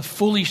child's full of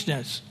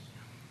foolishness.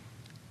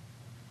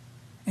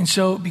 And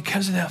so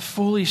because of that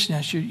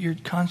foolishness, you're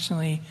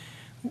constantly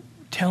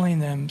telling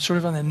them sort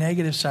of on the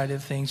negative side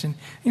of things. And,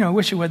 I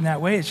wish it wasn't that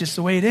way. It's just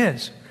the way it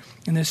is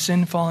in this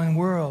sin-fallen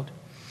world.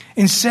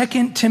 In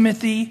 2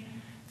 Timothy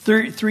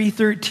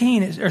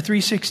 3:13 or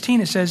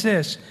 3:16, it says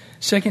this.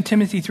 2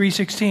 Timothy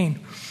 3:16.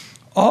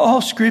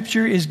 All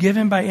scripture is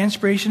given by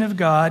inspiration of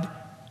God.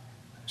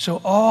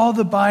 So all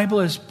the Bible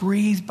is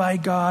breathed by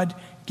God,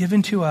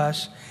 given to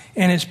us,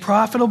 and is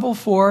profitable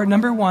for,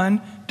 number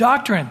one,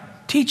 doctrine,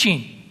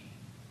 teaching.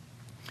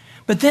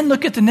 But then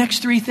look at the next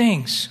three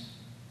things.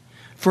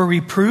 For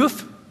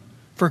reproof,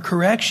 for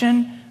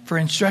correction, for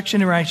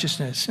instruction in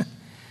righteousness.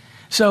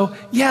 So,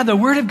 the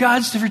Word of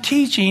God's for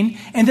teaching,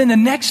 and then the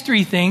next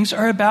three things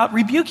are about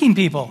rebuking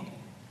people.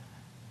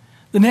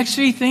 The next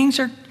three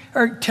things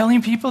are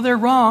telling people they're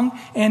wrong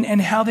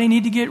and how they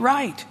need to get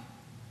right.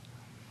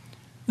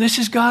 This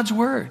is God's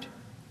Word.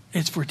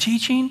 It's for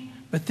teaching,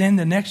 but then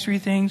the next three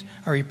things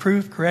are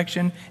reproof,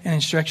 correction, and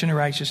instruction in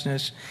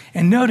righteousness.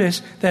 And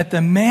notice that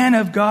the man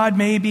of God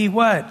may be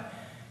what?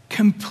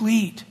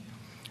 Complete.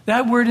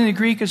 That word in the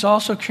Greek is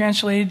also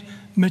translated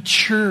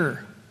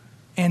mature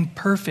and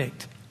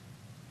perfect.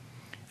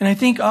 And I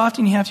think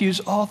often you have to use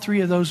all three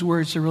of those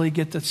words to really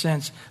get the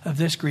sense of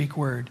this Greek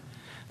word.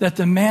 That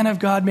the man of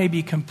God may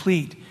be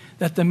complete.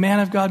 That the man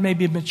of God may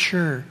be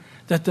mature.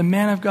 That the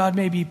man of God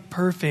may be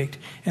perfect.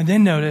 And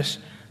then notice,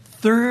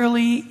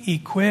 thoroughly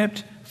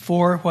equipped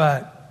for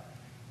what?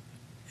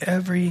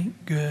 Every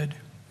good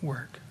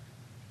work.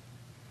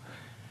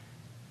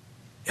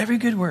 Every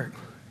good work.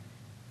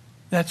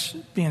 That's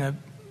being a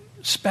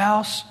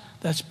spouse,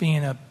 that's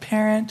being a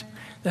parent,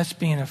 that's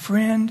being a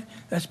friend,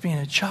 that's being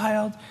a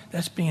child,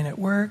 that's being at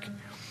work.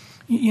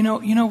 You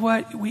know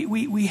what?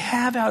 We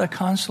have out of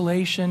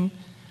consolation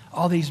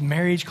all these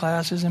marriage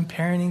classes and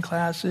parenting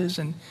classes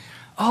and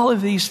all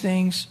of these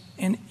things.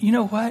 And you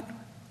know what?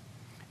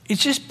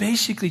 It's just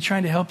basically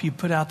trying to help you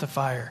put out the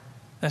fire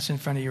that's in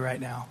front of you right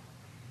now.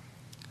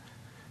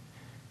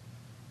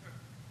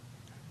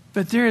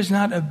 But there is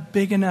not a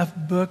big enough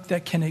book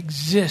that can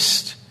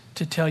exist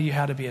to tell you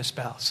how to be a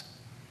spouse.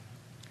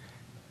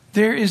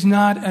 There is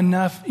not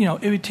enough,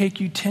 it would take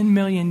you 10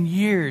 million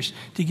years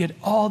to get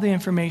all the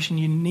information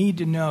you need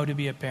to know to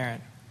be a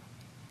parent.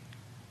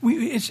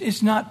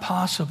 It's not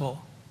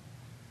possible.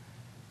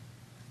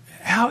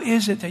 How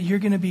is it that you're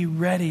going to be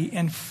ready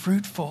and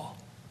fruitful?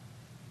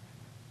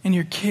 And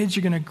your kids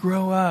are going to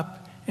grow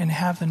up and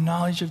have the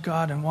knowledge of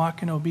God and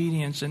walk in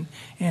obedience and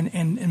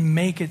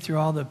make it through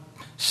all the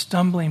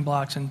stumbling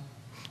blocks and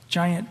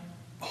giant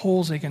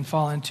holes they can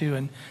fall into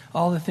and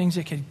all the things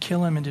that could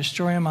kill them and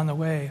destroy them on the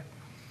way.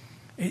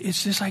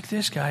 It's just like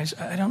this, guys.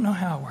 I don't know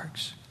how it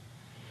works.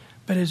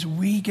 But as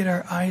we get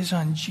our eyes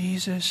on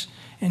Jesus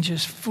and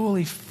just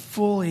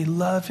fully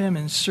love him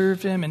and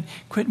serve him and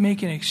quit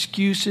making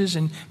excuses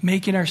and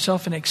making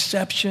ourselves an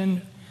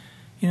exception.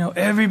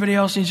 Everybody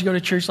else needs to go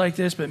to church like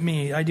this, but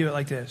me, I do it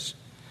like this.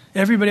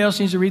 Everybody else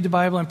needs to read the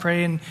Bible and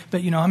pray,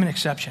 but I'm an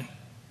exception.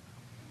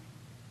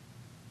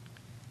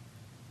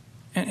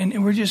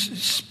 And we're just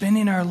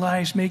spending our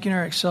lives making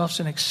ourselves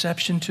an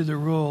exception to the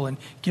rule and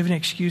giving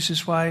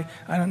excuses why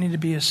I don't need to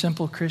be a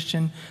simple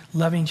Christian,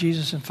 loving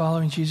Jesus and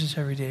following Jesus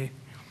every day.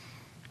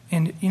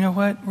 And you know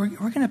what? We're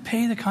going to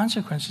pay the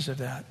consequences of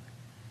that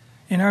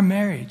in our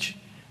marriage.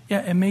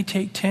 Yeah, it may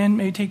take 10,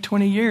 may take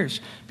 20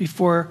 years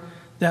before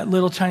that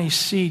little tiny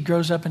seed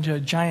grows up into a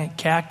giant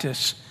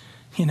cactus,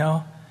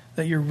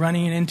 that you're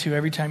running into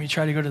every time you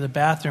try to go to the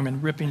bathroom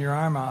and ripping your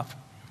arm off.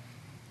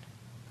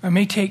 Or it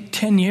may take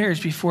 10 years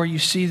before you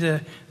see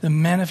the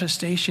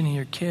manifestation in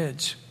your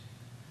kids.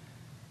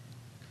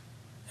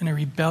 And a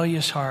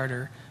rebellious heart,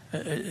 or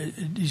a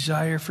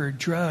desire for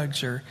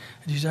drugs, or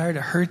a desire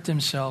to hurt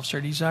themselves, or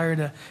a desire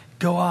to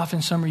go off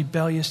in some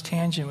rebellious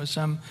tangent with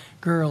some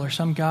girl or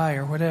some guy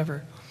or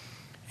whatever.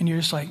 And you're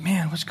just like,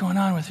 man, what's going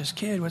on with this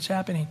kid? What's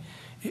happening?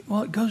 It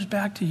goes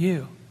back to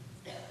you.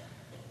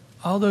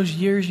 All those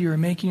years you were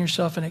making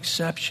yourself an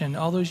exception.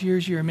 All those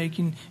years you were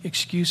making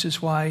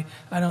excuses why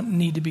I don't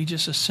need to be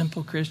just a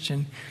simple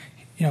Christian.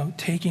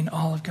 Taking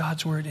all of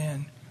God's word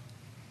in.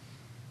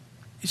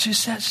 It's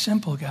just that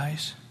simple,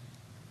 guys.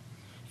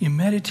 You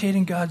meditate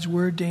in God's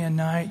word day and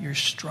night. You're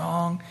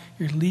strong.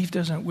 Your leaf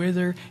doesn't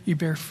wither. You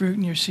bear fruit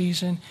in your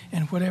season.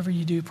 And whatever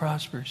you do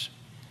prospers.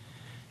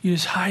 You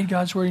just hide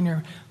God's word in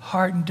your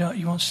heart and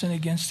you won't sin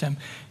against him.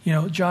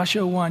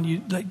 Joshua 1,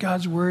 you let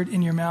God's word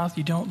in your mouth.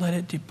 You don't let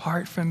it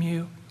depart from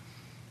you.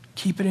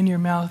 Keep it in your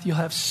mouth. You'll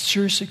have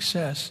sure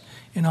success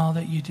in all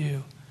that you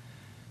do.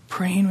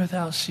 Praying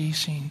without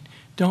ceasing.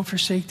 Don't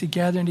forsake the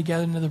gathering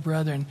together of the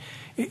brethren.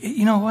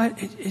 You know what?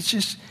 It's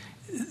just,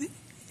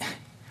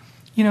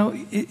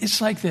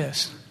 it's like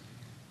this.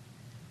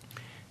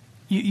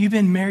 You've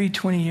been married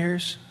 20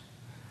 years,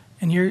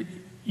 and you're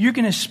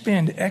going to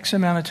spend X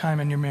amount of time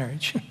in your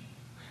marriage.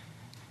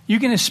 You're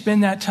going to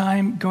spend that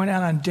time going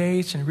out on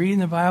dates and reading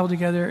the Bible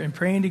together and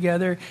praying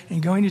together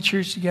and going to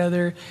church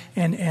together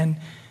and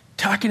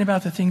talking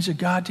about the things of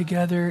God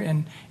together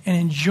and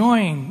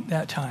enjoying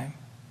that time.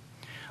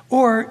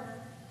 Or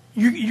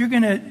you're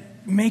going to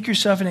make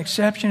yourself an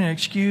exception, an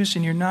excuse,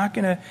 and you're not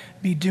going to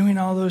be doing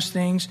all those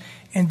things.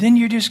 And then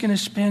you're just going to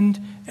spend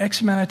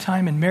X amount of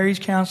time in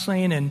marriage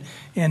counseling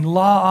and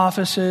law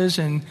offices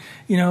and,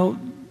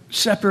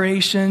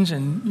 separations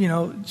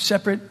and,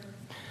 separate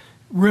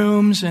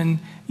rooms. And,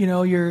 you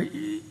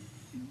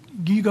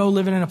go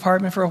live in an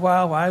apartment for a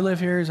while. Well, I live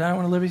here because I don't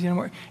want to live with you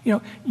anymore.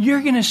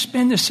 You're going to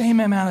spend the same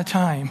amount of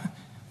time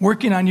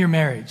working on your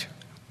marriage.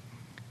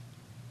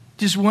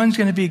 Just one's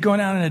going to be going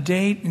out on a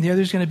date and the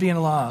other's going to be in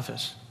a law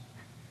office.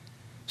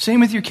 Same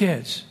with your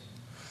kids.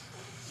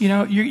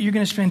 You're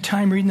going to spend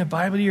time reading the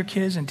Bible to your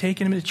kids and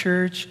taking them to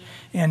church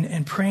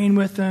and praying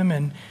with them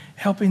and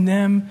helping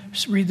them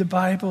read the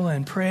Bible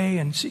and pray.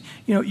 And see,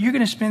 are you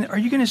going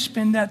to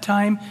spend that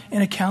time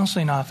in a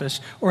counseling office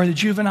or the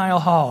juvenile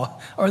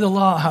hall or the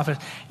law office?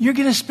 You're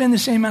going to spend the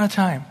same amount of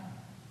time.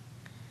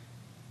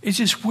 It's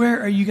just, where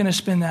are you going to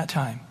spend that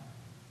time?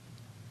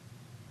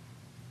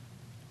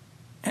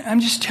 And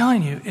I'm just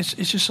telling you, it's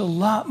just a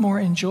lot more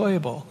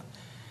enjoyable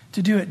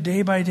to do it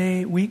day by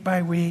day, week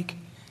by week,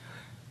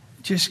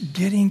 just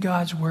getting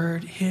God's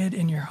word hid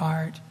in your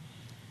heart,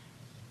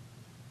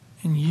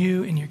 in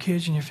you and your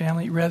kids and your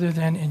family, rather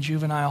than in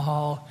juvenile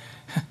hall,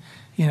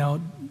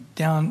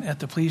 down at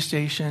the police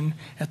station,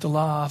 at the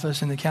law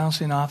office, in the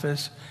counseling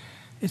office.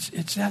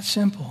 It's that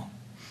simple.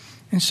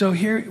 And so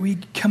here we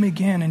come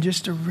again, and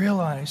just to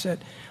realize that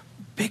a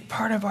big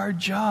part of our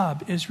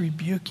job is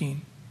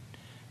rebuking.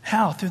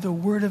 How? Through the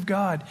Word of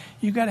God.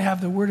 You've got to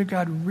have the Word of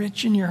God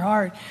rich in your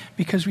heart,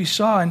 because we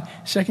saw in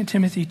 2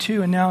 Timothy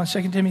 2 and now in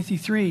 2 Timothy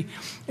 3,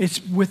 it's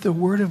with the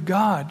Word of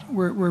God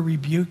we're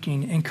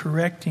rebuking and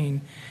correcting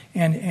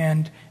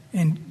and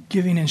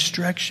giving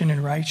instruction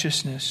in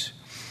righteousness.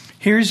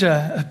 Here's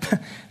a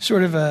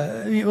sort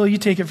of you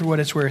take it for what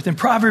it's worth. In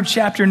Proverbs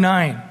chapter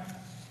 9,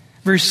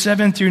 verse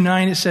 7 through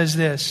 9, it says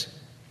this: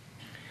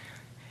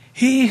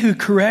 "He who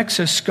corrects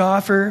a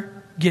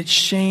scoffer gets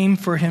shame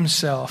for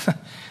himself."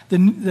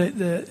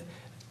 The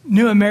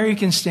New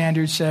American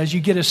Standard says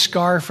you get a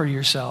scar for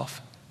yourself.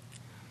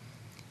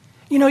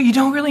 You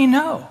don't really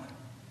know.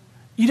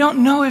 You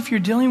don't know if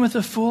you're dealing with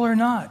a fool or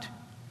not.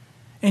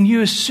 And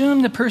you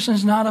assume the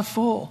person's not a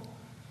fool.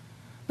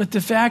 But the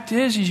fact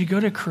is you go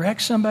to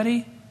correct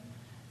somebody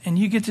and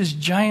you get this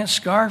giant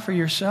scar for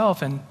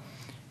yourself. And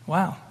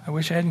wow, I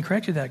wish I hadn't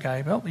corrected that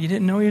guy. Well, you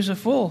didn't know he was a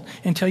fool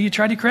until you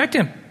tried to correct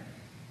him.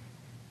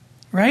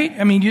 Right?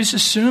 I mean, you just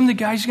assume the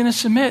guy's going to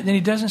submit. Then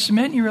he doesn't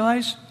submit and you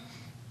realize,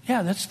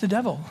 yeah, that's the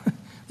devil.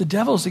 The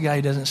devil's the guy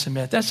who doesn't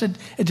submit. That's a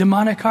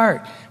demonic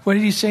heart. What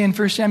did he say in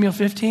 1 Samuel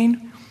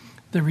 15?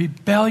 The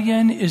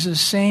rebellion is the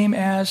same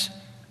as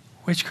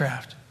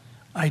witchcraft.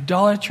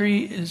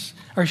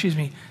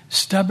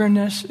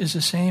 Stubbornness is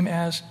the same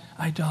as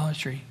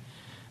idolatry.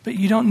 But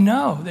you don't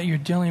know that you're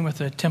dealing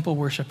with a temple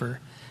worshiper.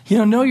 You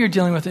don't know you're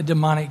dealing with a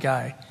demonic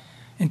guy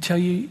until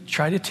you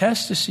try to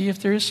test to see if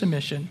there is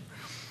submission.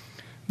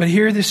 But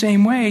here the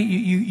same way,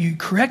 you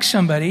correct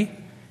somebody,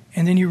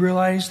 and then you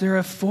realize they're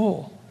a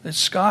fool. That's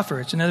scoffer.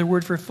 It's another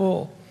word for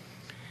fool.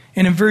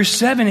 And in verse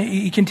 7,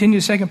 he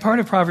continues the second part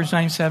of Proverbs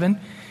 9:7.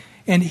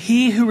 "And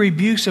he who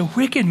rebukes a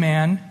wicked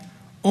man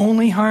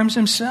only harms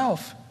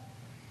himself."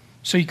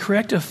 So you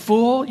correct a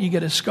fool, you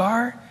get a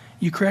scar.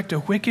 You correct a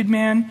wicked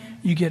man,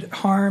 you get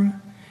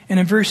harm. And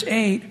in verse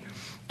 8,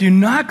 "Do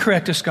not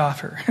correct a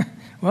scoffer."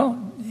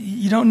 Well,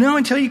 you don't know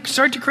until you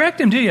start to correct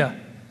him, do you?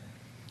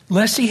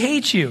 "Lest he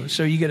hates you."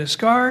 So you get a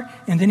scar,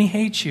 and then he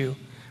hates you.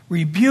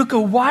 "Rebuke a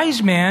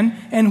wise man,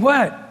 and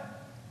what?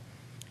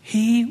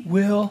 He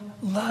will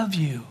love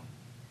you."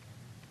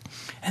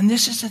 And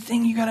this is the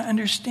thing you got to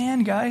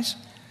understand, guys.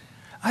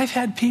 I've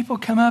had people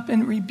come up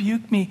and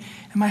rebuke me,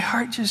 and my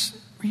heart just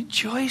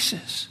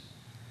rejoices.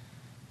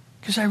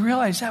 Because I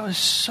realize that was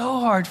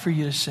so hard for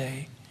you to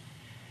say.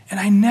 And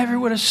I never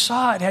would have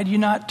saw it had you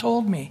not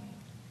told me.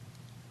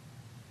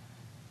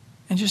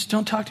 And just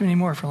don't talk to me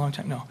anymore for a long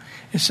time. No.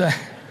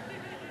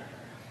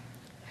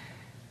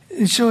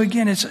 And so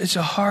again, it's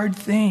a hard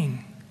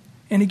thing.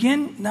 And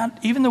again, not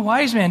even the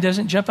wise man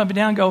doesn't jump up and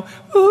down and go,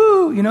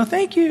 ooh,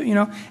 thank you.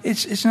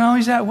 It's not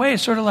always that way.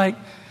 It's sort of like,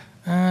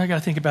 I got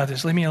to think about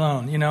this. Leave me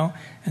alone, And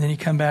then you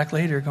come back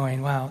later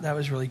going, wow, that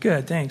was really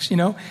good. Thanks,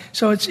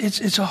 So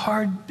it's a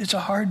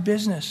hard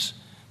business,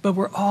 but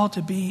we're all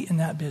to be in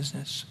that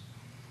business,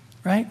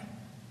 right?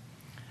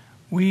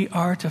 We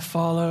are to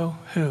follow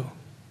who?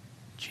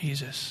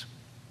 Jesus.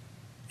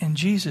 And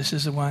Jesus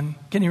is the one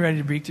getting ready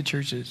to break the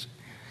churches.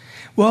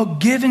 Well,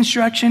 give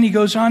instruction. He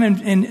goes on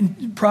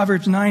in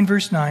Proverbs 9,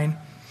 verse 9.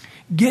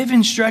 Give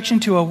instruction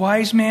to a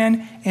wise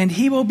man, and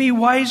he will be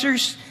wiser,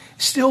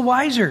 still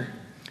wiser.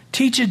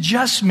 Teach a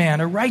just man,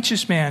 a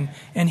righteous man,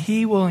 and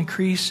he will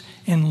increase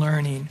in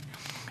learning.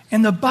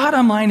 And the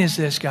bottom line is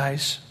this,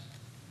 guys.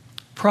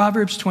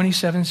 Proverbs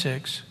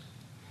 27:6.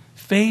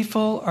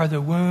 Faithful are the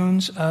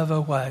wounds of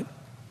a what?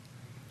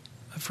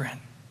 A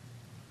friend.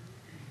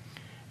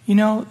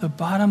 The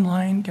bottom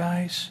line,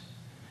 guys,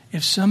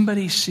 if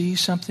somebody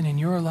sees something in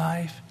your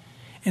life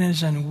and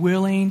is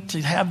unwilling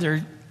to have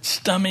their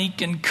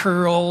stomach and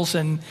curls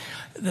and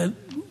the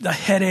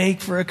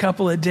headache for a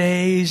couple of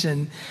days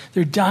and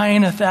they're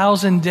dying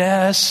 1,000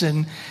 deaths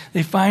and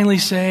they finally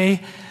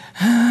say,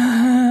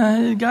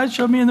 God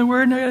showed me in the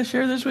Word and I got to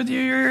share this with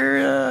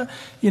you.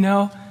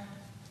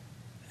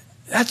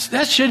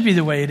 That should be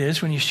the way it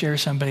is when you share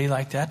somebody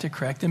like that to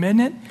correct them, isn't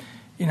it?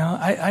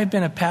 I've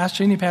been a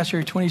pastor, senior pastor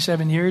for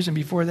 27 years, and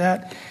before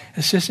that,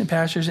 assistant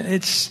pastors, and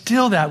it's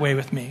still that way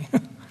with me.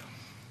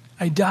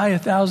 I die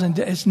 1,000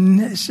 days.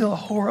 It's still a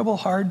horrible,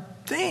 hard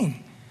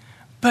thing.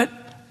 But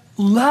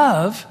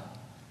love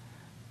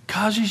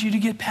causes you to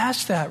get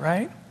past that,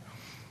 right?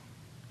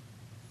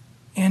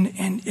 And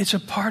it's a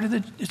part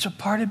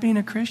of being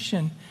a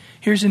Christian.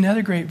 Here's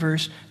another great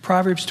verse,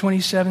 Proverbs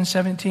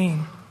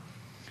 27:17.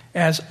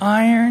 As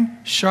iron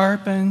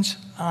sharpens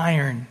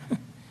iron,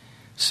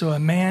 so a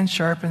man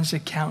sharpens the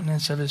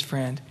countenance of his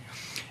friend.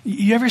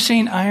 You ever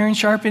seen iron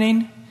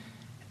sharpening?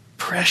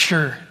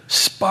 Pressure,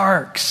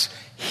 sparks,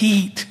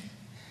 heat.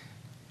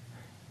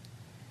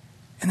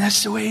 And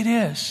that's the way it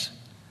is.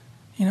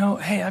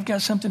 Hey, I've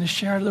got something to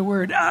share out of the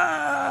Word.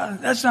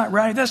 That's not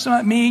right. That's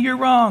not me. You're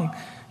wrong.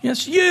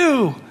 It's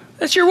you.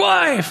 That's your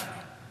wife.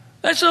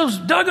 That's those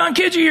doggone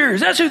kids of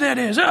yours. That's who that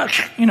is.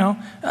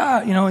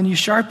 And you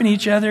sharpen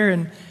each other,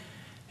 and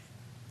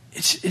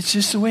it's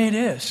just the way it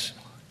is.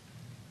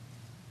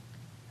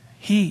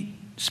 Heat,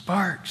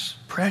 sparks,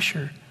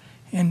 pressure.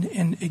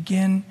 And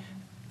again,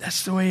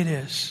 that's the way it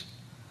is.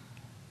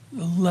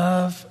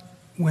 Love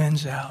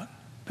wins out.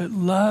 But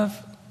love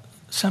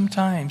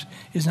sometimes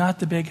is not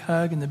the big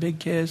hug and the big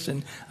kiss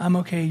and I'm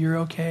okay, you're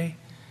okay.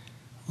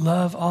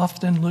 Love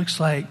often looks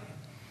like,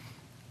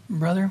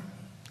 brother,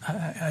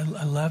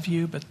 I love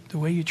you, but the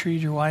way you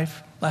treated your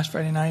wife last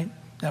Friday night,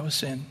 that was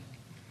sin.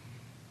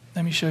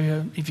 Let me show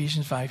you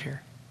Ephesians 5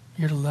 here.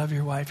 You're to love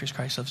your wife as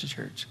Christ loves the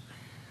church.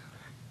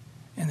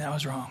 And that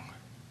was wrong.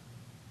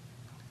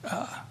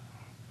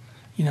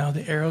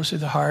 The arrows of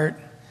the heart,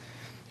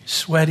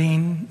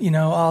 sweating,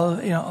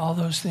 all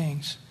those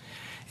things.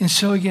 And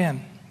so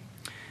again,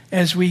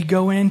 as we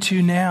go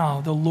into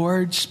now, the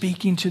Lord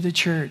speaking to the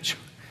church,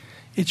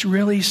 it's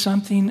really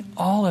something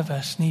all of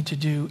us need to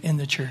do in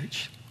the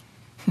church.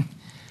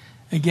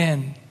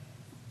 Again,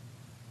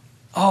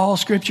 all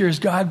Scripture is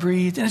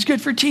God-breathed, and it's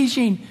good for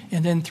teaching.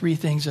 And then 3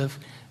 things of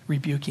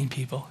rebuking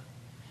people.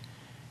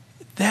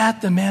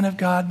 That the man of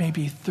God may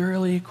be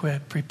thoroughly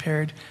equipped,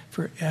 prepared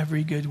for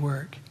every good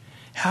work.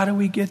 How do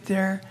we get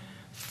there?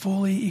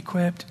 Fully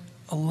equipped.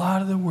 A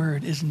lot of the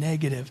word is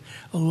negative.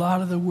 A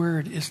lot of the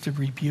word is to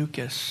rebuke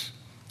us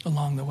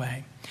along the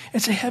way.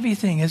 It's a heavy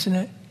thing, isn't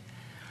it?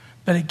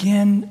 But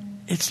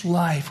again, it's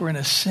life. We're in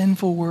a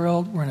sinful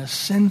world. We're in a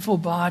sinful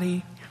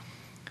body.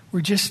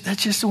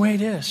 That's just the way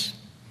it is.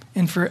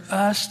 And for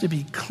us to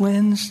be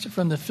cleansed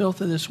from the filth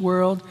of this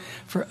world,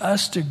 for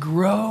us to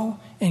grow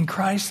in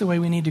Christ the way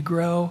we need to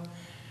grow,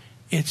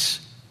 it's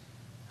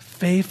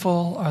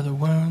faithful are the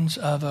wounds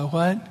of a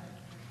what?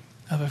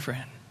 Of a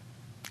friend.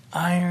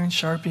 Iron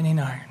sharpening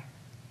iron.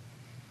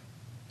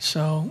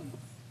 So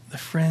the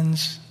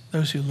friends,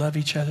 those who love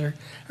each other,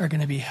 are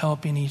going to be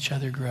helping each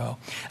other grow.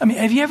 I mean,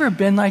 have you ever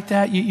been like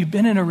that? You've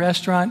been in a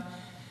restaurant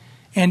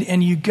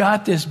and you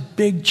got this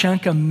big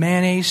chunk of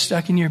mayonnaise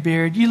stuck in your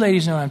beard. You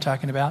ladies know what I'm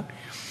talking about.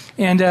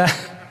 And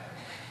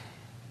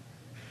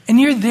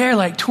you're there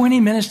like 20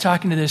 minutes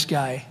talking to this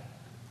guy.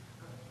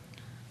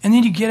 And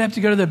then you get up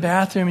to go to the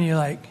bathroom and you're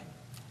like,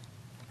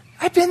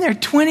 I've been there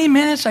 20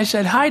 minutes. I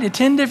said hi to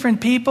 10 different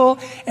people,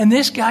 and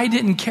this guy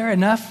didn't care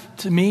enough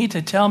to me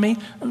to tell me,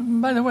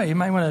 by the way, you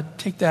might want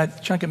to take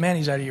that chunk of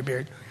mayonnaise out of your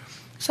beard.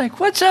 It's like,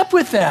 what's up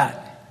with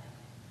that?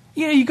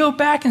 You go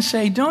back and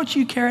say, don't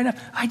you care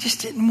enough? I just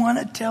didn't want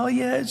to tell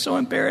you. It's so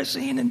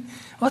embarrassing. And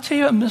I'll tell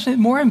you what's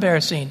more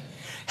embarrassing.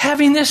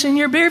 Having this in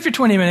your beard for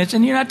 20 minutes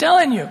and you're not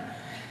telling you.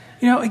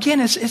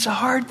 Again, it's a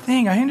hard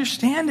thing. I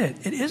understand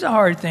it. It is a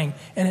hard thing,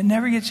 and it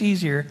never gets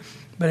easier,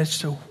 but it's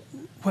to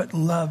what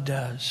love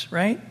does,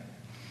 right?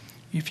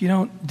 If you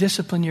don't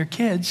discipline your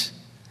kids,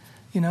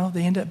 they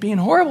end up being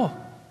horrible.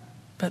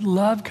 but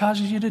love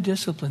causes you to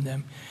discipline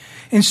them.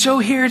 And so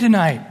here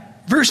tonight,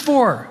 verse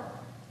 4,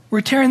 we're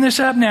tearing this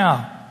up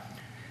now.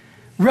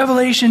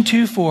 Revelation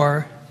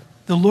 2:4,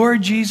 the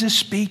Lord Jesus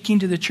speaking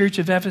to the church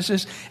of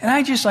Ephesus. And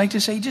I just like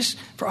to say, just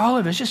for all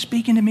of us, just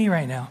speaking to me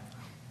right now.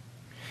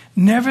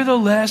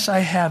 Nevertheless, I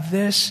have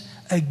this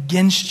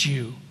against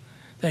you,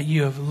 that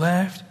you have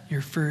left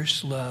your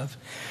first love.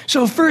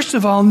 So first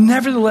of all,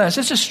 nevertheless,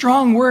 it's a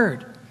strong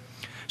word.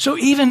 So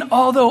even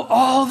although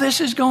all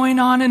this is going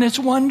on and it's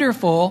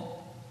wonderful,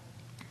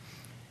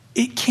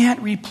 it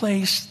can't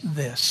replace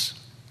this.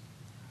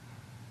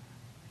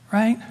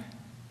 Right?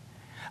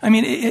 I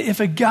mean, if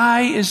a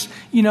guy is,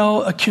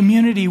 a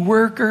community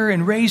worker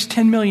and raised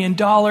 $10 million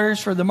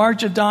for the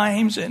March of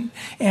Dimes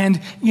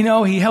and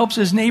he helps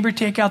his neighbor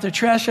take out the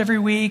trash every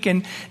week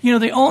and,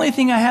 the only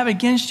thing I have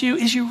against you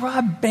is you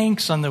rob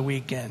banks on the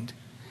weekend.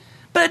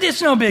 But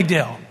it's no big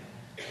deal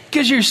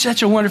because you're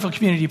such a wonderful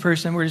community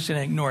person. We're just going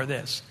to ignore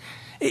this.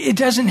 It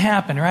doesn't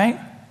happen, right?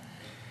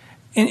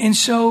 And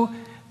so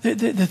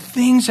the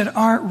things that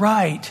aren't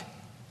right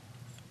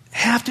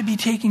have to be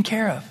taken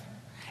care of.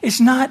 It's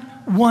not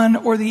one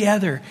or the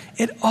other.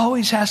 It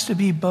always has to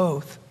be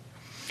both.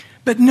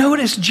 But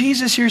notice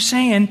Jesus here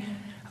saying,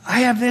 I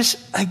have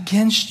this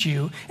against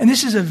you. And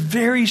this is a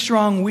very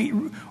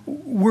strong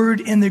word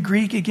in the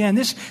Greek again.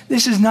 This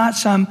is not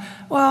some,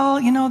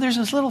 there's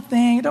this little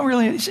thing.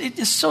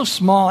 It's so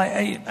small.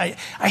 I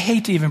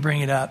hate to even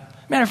bring it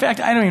up. Matter of fact,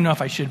 I don't even know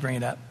if I should bring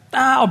it up.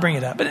 I'll bring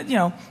it up. But,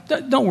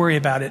 don't worry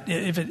about it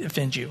if it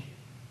offends you.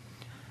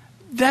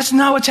 That's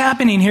not what's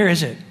happening here,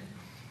 is it?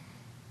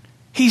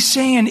 He's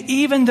saying,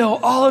 even though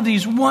all of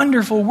these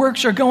wonderful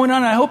works are going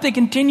on, I hope they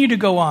continue to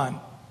go on.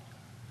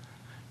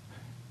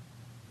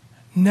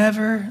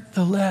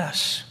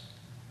 Nevertheless,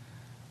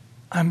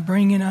 I'm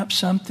bringing up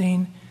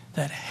something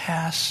that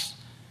has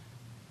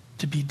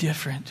to be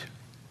different.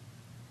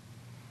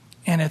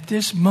 And at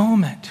this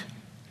moment,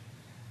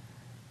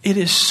 it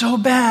is so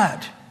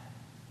bad.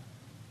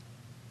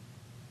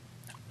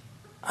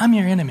 I'm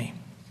your enemy.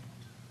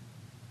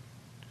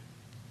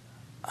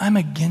 I'm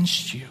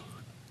against you.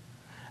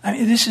 I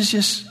mean, this is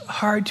just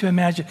hard to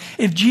imagine.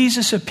 If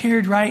Jesus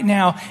appeared right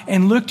now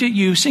and looked at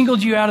you,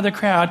 singled you out of the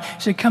crowd,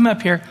 said, come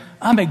up here,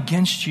 I'm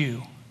against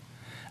you.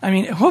 I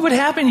mean, what would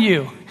happen to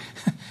you?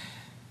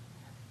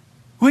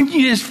 Wouldn't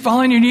you just fall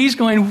on your knees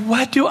going,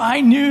 what do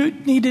I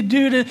need to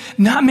do to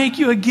not make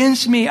you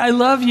against me? I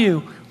love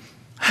you.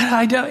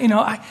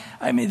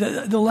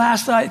 The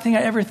last thing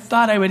I ever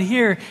thought I would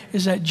hear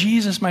is that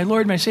Jesus, my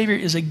Lord, my Savior,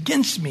 is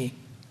against me.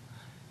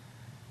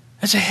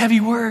 That's a heavy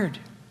word.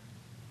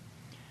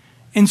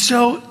 And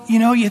so,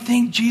 you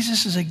think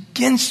Jesus is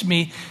against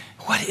me.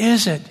 What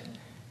is it?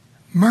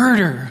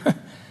 Murder,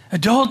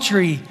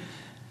 adultery,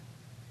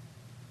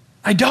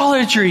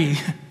 idolatry.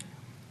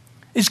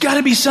 It's got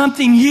to be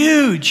something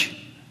huge.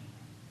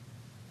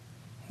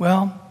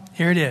 Well,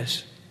 here it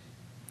is.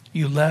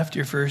 You left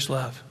your first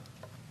love.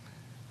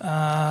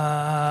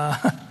 I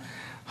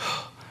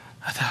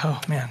thought,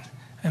 oh man,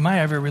 am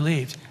I ever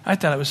relieved? I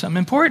thought it was something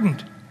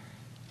important.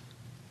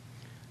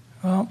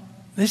 Well,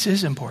 this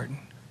is important.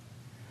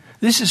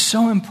 This is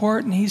so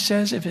important, he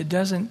says, if it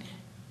doesn't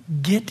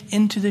get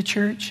into the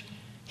church,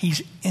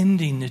 he's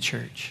ending the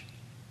church.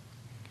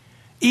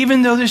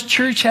 Even though this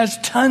church has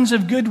tons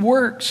of good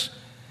works,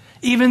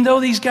 even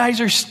though these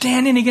guys are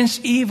standing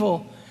against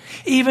evil,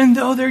 even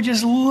though they're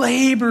just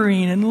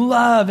laboring in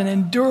love and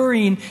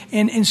enduring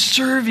and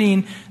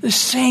serving the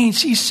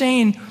saints, he's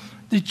saying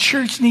the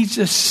church needs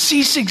to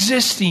cease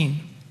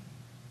existing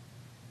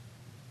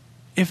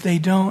if they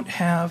don't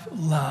have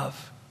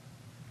love.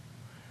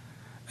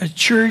 A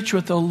church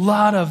with a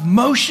lot of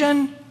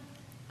motion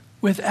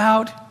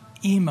without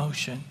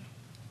emotion.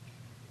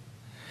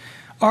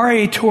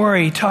 R.A.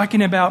 Torrey,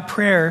 talking about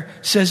prayer,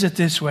 says it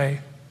this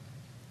way.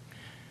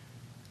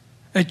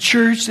 A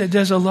church that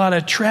does a lot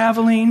of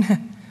traveling,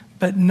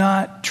 but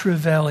not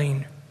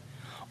travailing.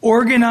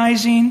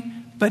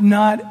 Organizing, but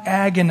not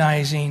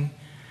agonizing.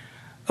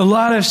 A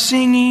lot of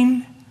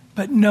singing,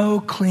 but no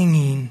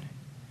clinging.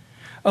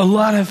 A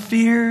lot of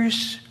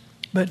fears,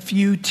 but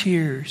few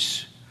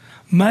tears.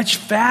 Much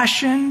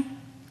fashion,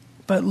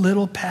 but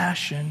little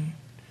passion.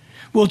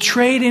 Will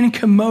trade in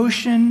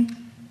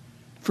commotion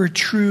for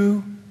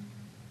true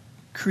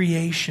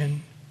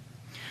creation.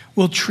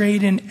 Will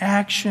trade in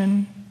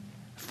action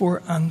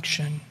for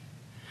unction.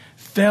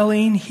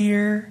 Failing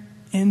here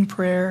in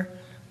prayer,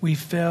 we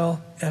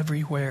fail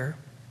everywhere.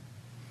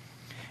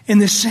 In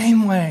the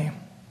same way,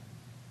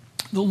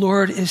 the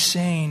Lord is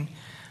saying,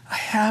 I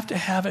have to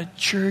have a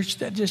church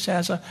that just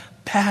has a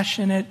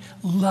passionate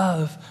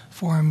love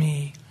for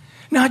me.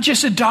 Not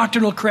just a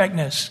doctrinal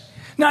correctness.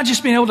 Not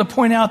just being able to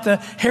point out the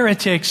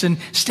heretics and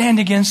stand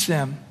against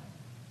them.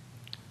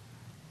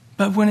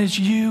 But when it's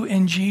you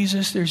and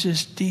Jesus, there's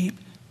this deep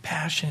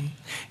passion.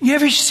 You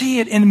ever see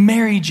it in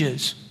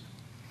marriages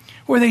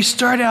where they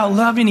start out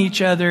loving each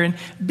other and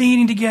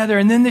being together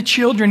and then the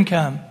children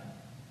come.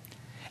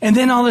 And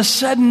then all of a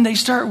sudden they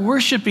start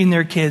worshiping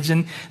their kids,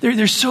 and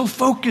they're so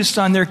focused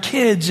on their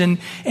kids, and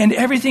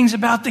everything's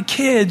about the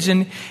kids,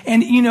 and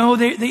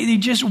they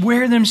just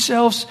wear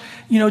themselves,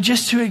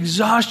 just to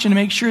exhaustion to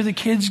make sure the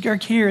kids are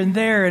here and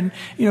there, and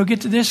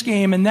get to this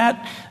game and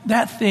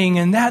that thing,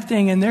 and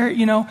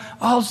they're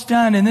all's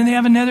done, and then they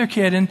have another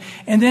kid, and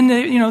then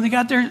they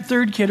got their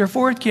third kid or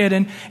fourth kid,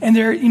 and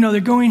they're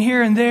going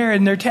here and there,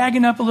 and they're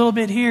tagging up a little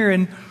bit here,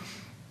 and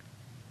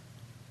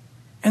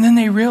then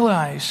they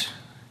realize,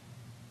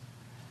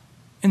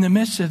 in the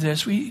midst of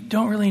this, we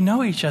don't really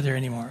know each other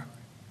anymore.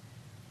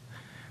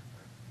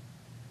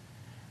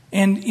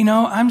 And,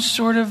 I'm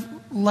sort of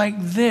like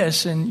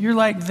this, and you're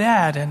like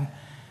that, and,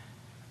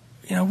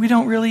 we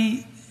don't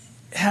really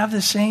have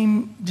the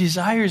same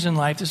desires in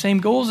life, the same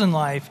goals in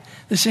life,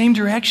 the same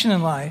direction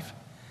in life.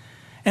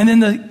 And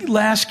then the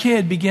last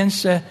kid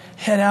begins to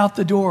head out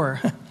the door.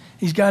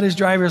 He's got his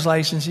driver's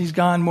license. He's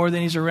gone more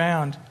than he's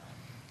around.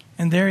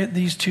 And there,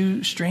 these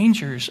two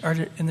strangers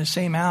are in the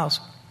same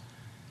house.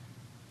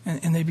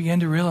 And they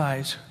begin to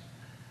realize,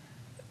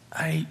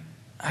 I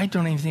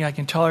don't even think I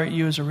can tolerate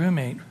you as a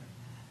roommate.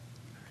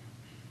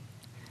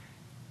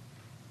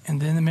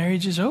 And then the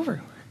marriage is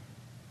over.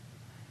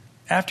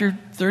 After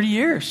 30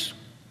 years.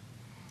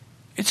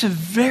 It's a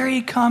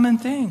very common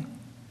thing.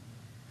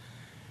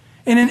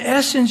 And in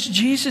essence,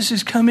 Jesus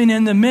is coming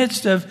in the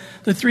midst of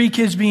the three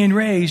kids being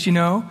raised,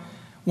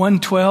 one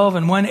 12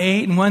 and one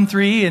 8 and one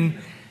 3.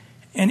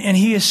 And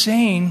he is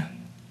saying,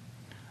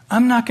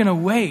 I'm not going to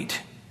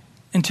wait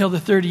until the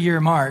 30-year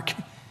mark,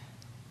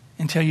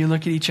 until you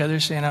look at each other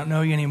saying, I don't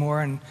know you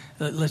anymore, and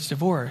let's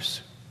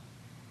divorce.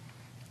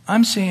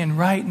 I'm saying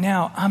right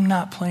now, I'm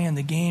not playing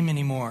the game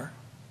anymore.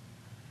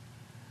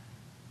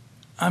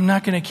 I'm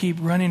not going to keep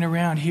running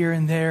around here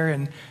and there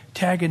and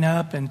tagging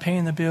up and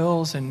paying the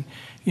bills and,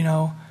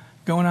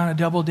 going on a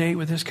double date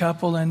with this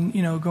couple and,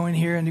 going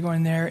here and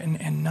going there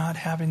and not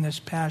having this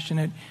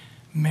passionate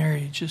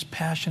marriage, this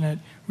passionate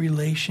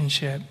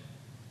relationship.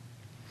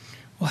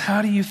 Well,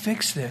 how do you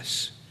fix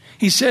this?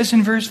 He says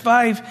in verse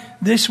 5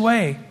 this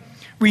way,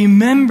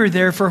 remember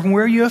therefore from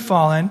where you have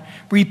fallen,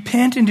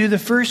 repent and do the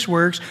first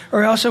works,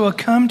 or else I will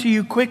come to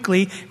you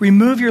quickly,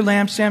 remove your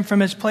lampstand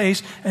from its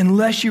place,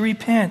 unless you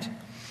repent.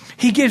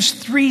 He gives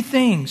three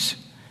things.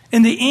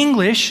 In the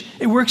English,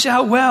 it works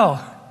out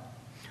well.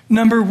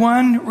 Number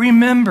 1,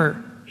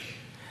 remember.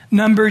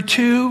 Number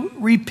 2,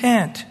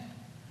 repent.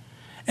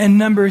 And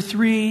number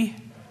 3,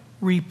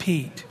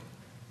 repeat.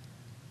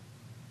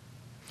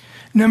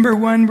 Number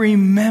 1,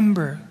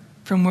 remember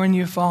from when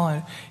you've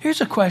fallen.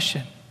 Here's a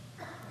question.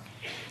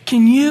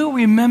 Can you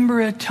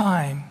remember a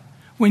time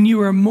when you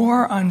were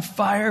more on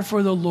fire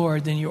for the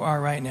Lord than you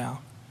are right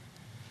now?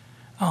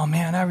 Oh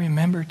man, I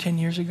remember 10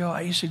 years ago,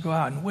 I used to go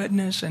out and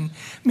witness, and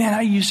man,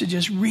 I used to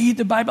just read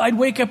the Bible. I'd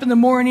wake up in the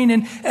morning,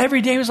 and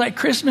every day was like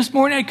Christmas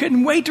morning. I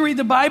couldn't wait to read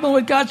the Bible and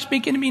what God's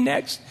speaking to me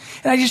next.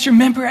 And I just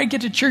remember I'd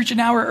get to church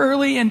an hour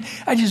early, and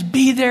I'd just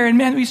be there, and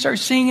man, we start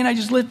singing. I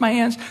just lift my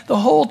hands the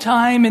whole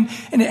time, and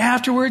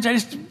afterwards, I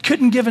just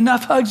couldn't give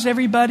enough hugs to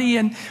everybody,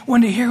 and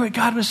wanted to hear what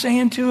God was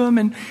saying to them.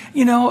 And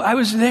I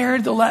was there,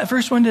 the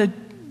first one to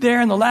there,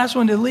 and the last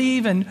one to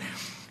leave, and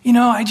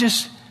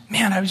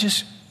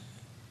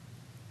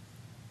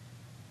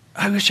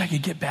I wish I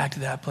could get back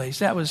to that place.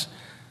 That was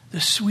the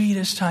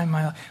sweetest time in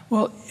my life.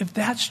 Well, if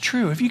that's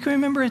true, if you can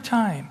remember a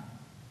time,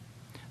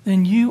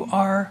 then you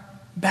are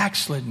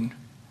backslidden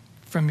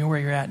from where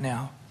you're at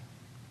now.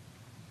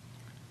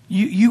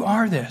 You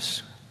are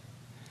this.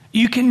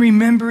 You can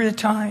remember a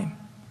time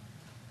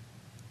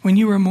when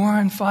you were more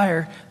on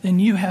fire than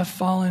you have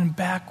fallen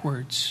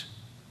backwards.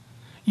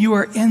 You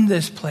are in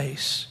this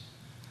place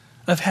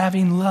of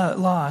having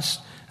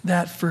lost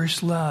that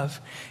first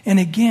love. And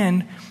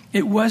again,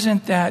 it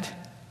wasn't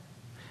that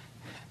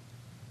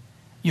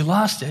you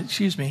lost it,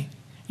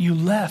 you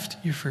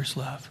left your first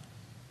love.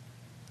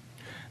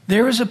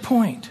 There is a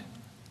point.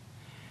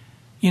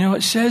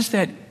 It says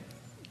that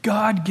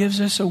God gives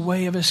us a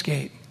way of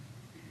escape.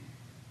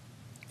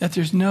 That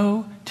there's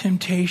no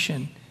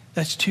temptation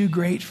that's too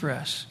great for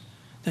us.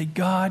 That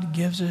God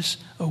gives us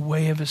a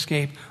way of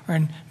escape. Or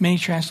in many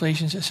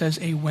translations it says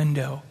a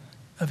window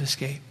of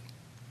escape.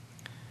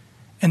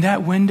 And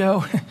that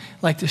window,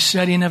 like the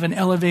shutting of an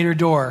elevator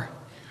door,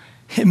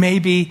 it may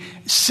be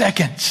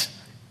seconds.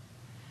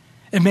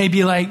 It may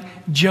be like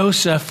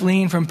Joseph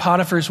fleeing from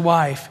Potiphar's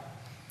wife.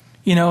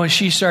 As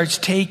she starts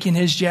taking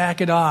his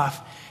jacket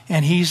off,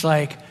 and he's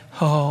like,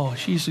 oh,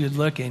 she's good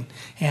looking.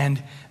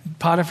 And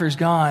Potiphar's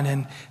gone,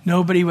 and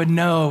nobody would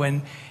know.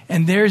 And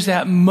there's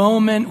that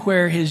moment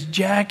where his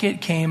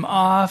jacket came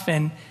off,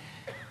 and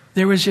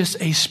there was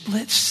just a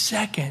split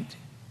second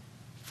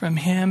from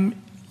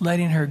him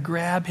letting her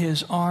grab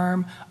his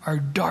arm or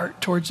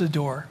dart towards the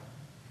door.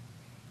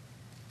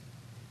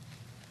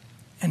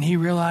 And he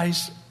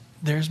realized,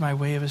 there's my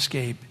way of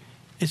escape.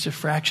 It's a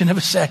fraction of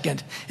a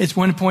second. It's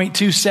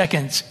 1.2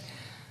 seconds.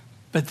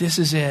 But this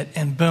is it.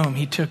 And boom,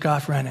 he took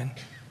off running.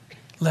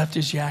 Left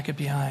his jacket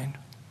behind.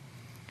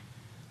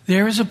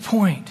 There is a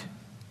point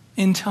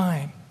in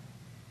time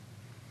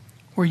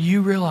where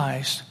you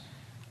realize,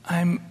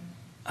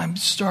 I'm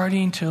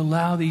starting to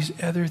allow these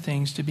other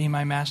things to be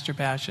my master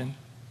passion.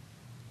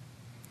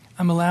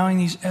 I'm allowing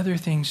these other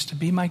things to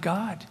be my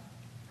God.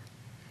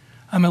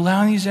 I'm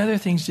allowing these other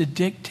things to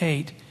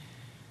dictate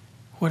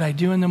what I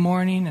do in the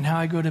morning and how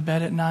I go to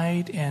bed at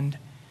night and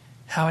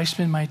how I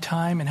spend my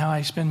time and how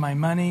I spend my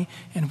money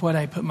and what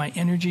I put my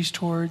energies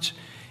towards.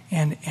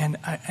 And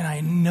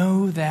I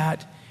know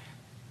that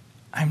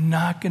I'm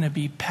not going to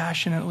be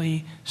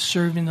passionately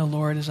serving the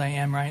Lord as I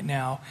am right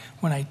now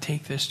when I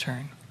take this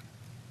turn.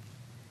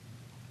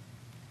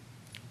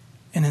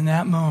 And in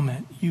that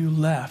moment, you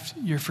left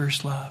your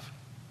first love.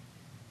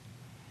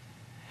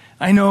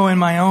 I know in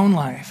my own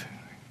life,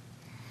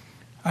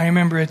 I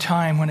remember a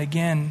time when,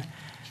 again,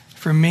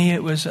 for me,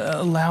 it was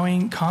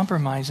allowing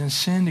compromise and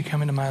sin to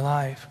come into my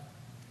life.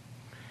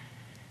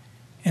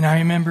 And I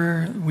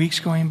remember weeks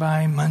going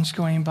by, months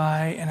going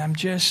by, and I'm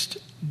just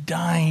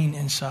dying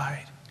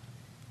inside.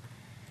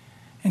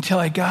 Until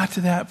I got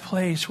to that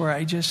place where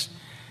I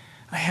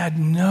had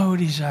no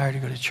desire to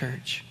go to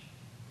church.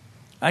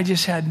 I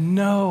just had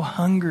no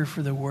hunger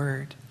for the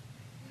Word.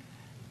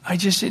 I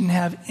just didn't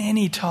have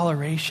any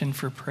toleration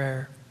for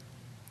prayer.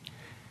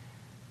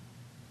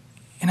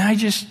 And I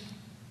just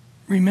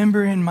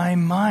remember in my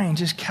mind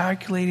just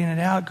calculating it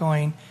out,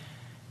 going,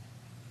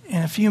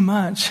 in a few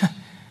months,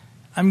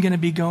 I'm going to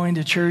be going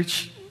to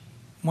church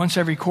once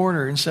every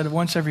quarter instead of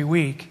once every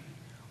week.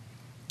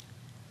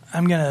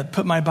 I'm going to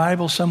put my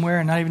Bible somewhere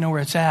and not even know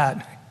where it's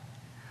at.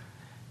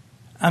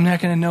 I'm not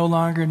going to no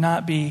longer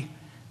not be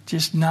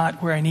just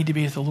not where I need to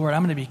be with the Lord.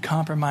 I'm going to be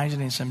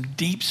compromising in some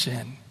deep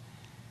sin.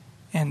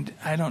 And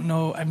I don't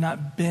know, I've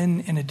not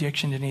been in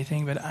addiction to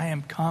anything, but I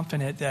am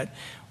confident that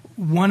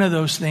one of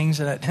those things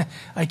that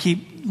I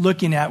keep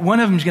looking at,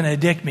 one of them is going to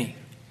addict me.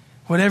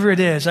 Whatever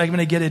it is, I'm going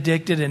to get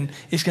addicted and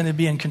it's going to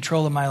be in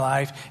control of my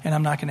life and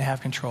I'm not going to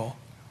have control.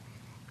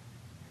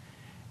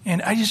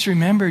 And I just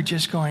remember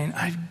just going,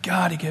 I've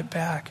got to get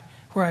back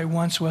where I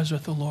once was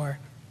with the Lord.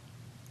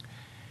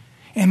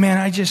 And man,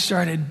 I just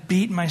started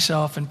beating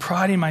myself and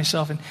prodding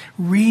myself and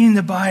reading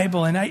the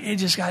Bible, and it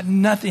just got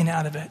nothing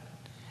out of it.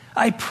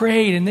 I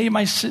prayed, and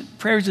my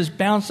prayers just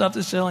bounced off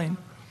the ceiling.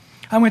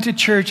 I went to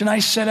church, and I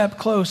sat up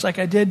close like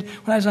I did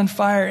when I was on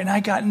fire, and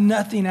I got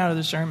nothing out of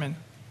the sermon.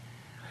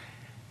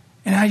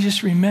 And I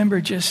just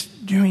remember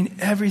just doing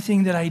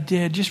everything that I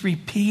did, just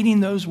repeating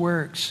those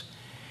works.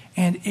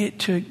 And it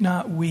took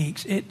not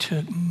weeks, it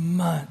took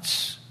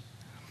months.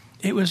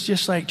 It was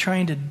just like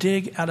trying to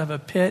dig out of a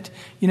pit.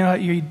 You know how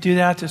you do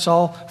that? It's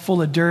all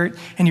full of dirt,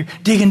 and you're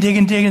digging,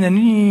 and then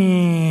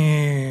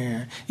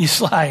you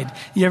slide.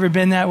 You ever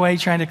been that way,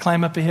 trying to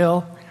climb up a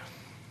hill?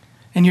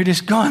 And you're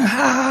just going,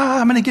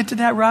 I'm going to get to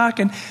that rock,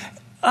 and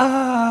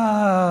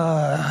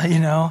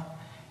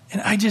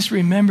And I just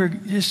remember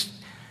just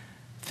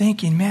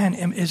thinking, man,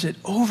 is it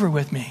over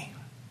with me?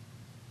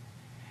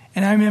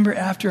 And I remember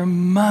after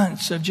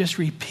months of just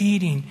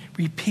repeating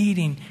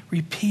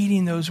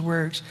those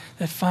works,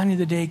 that finally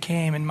the day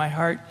came and my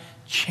heart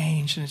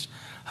changed. And it's,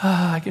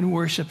 I can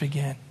worship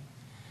again.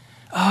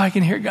 I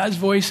can hear God's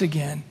voice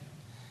again.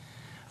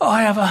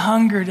 I have a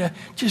hunger to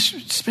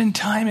just spend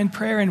time in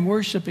prayer and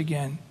worship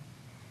again.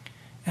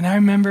 And I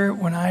remember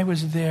when I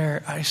was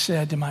there, I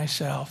said to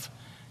myself,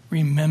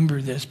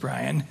 remember this,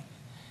 Brian.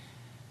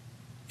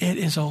 It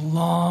is a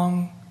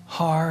long,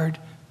 hard,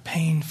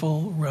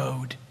 painful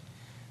road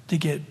to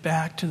get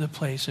back to the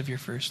place of your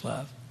first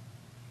love.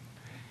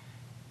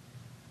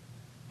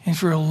 And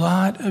for a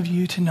lot of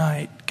you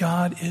tonight,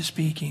 God is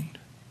speaking.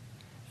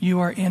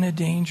 You are in a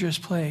dangerous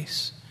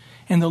place.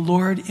 And the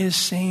Lord is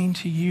saying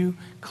to you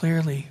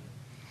clearly,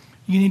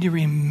 you need to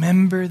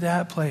remember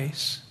that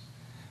place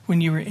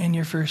when you were in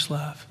your first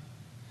love.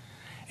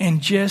 And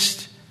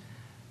just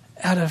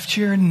out of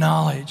sheer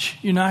knowledge,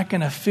 you're not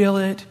going to feel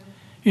it.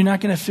 You're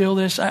not going to feel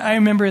this. I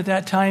remember at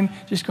that time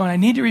just going, I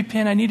need to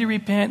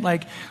repent.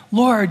 Like,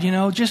 Lord,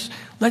 just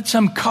let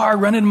some car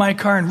run into my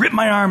car and rip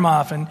my arm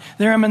off. And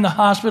there I'm in the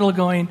hospital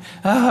going,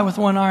 with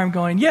one arm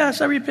going,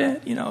 yes, I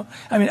repent.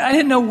 I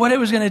didn't know what it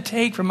was going to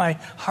take for my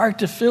heart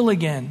to fill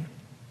again.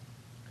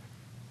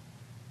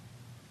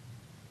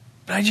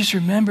 But I just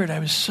remembered I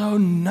was so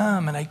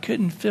numb and I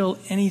couldn't feel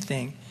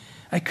anything.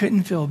 I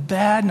couldn't feel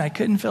bad and I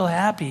couldn't feel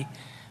happy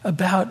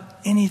about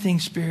anything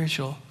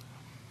spiritual.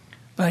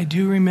 But I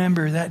do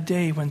remember that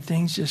day when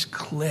things just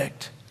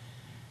clicked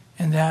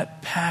and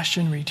that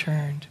passion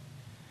returned.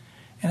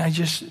 And I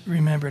just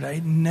remembered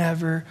I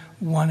never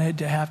wanted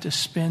to have to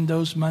spend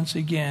those months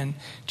again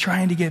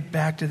trying to get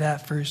back to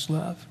that first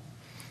love.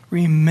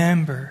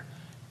 Remember,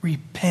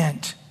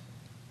 repent,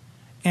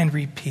 and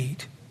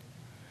repeat.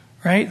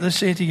 Right? Let's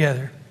say it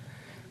together.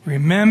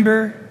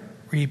 Remember,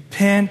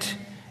 repent,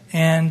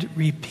 and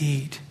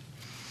repeat.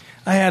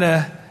 I had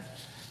a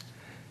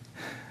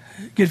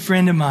good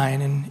friend of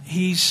mine, and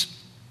he's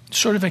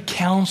sort of a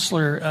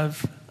counselor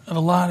of a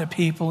lot of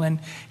people, and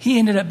he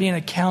ended up being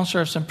a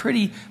counselor of some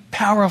pretty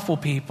powerful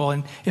people.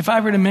 And if I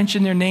were to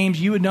mention their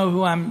names, you would know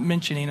who I'm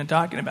mentioning and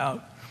talking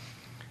about.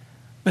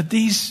 But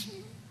these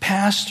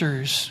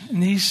pastors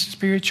and these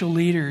spiritual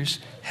leaders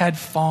had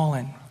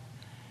fallen.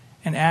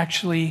 and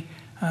actually,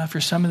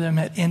 for some of them,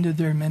 had ended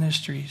their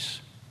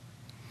ministries.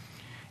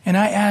 And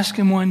I asked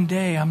him one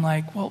day, I'm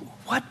like, well,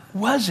 what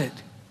was it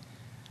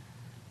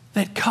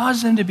that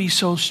caused them to be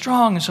so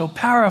strong and so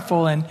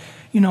powerful and,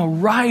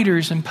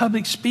 writers and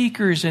public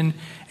speakers, and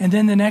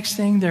then the next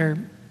thing they're,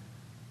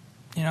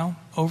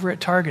 over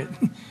at Target,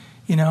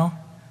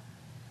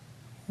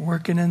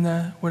 working in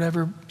the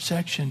whatever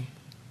section,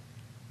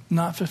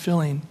 not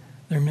fulfilling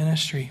their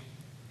ministry.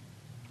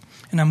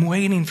 And I'm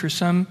waiting for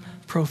some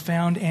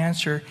profound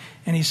answer,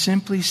 and he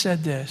simply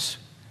said this: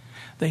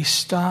 they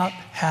stopped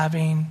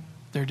having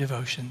their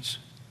devotions.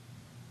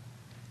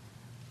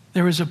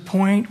 There was a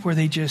point where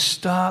they just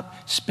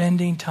stopped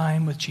spending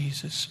time with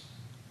Jesus.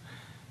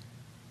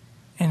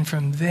 And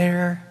from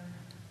there,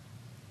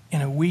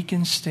 in a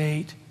weakened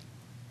state,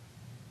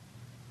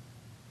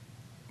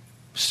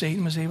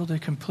 Satan was able to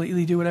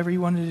completely do whatever he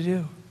wanted to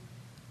do.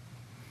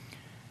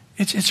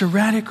 It's a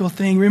radical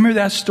thing. Remember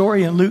that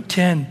story in Luke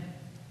 10,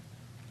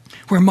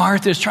 where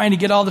Martha is trying to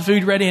get all the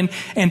food ready,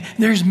 and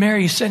there's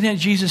Mary sitting at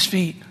Jesus'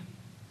 feet.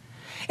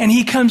 And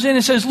he comes in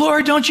and says,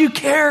 Lord, don't you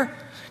care?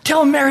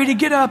 Tell Mary to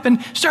get up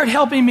and start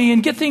helping me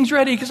and get things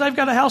ready, because I've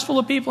got a house full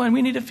of people and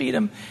we need to feed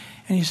them.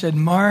 And he said,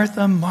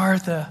 Martha,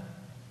 Martha.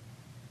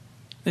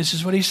 This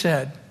is what he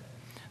said: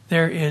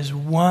 there is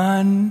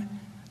one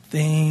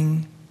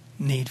thing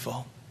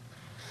needful.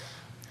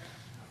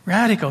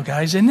 Radical,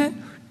 guys, isn't it?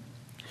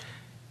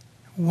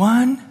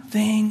 One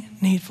thing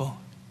needful.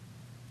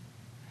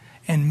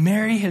 And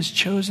Mary has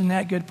chosen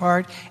that good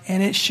part,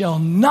 and it shall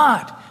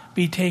not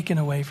be taken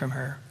away from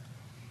her.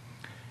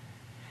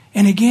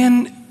 And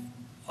again,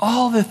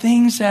 all the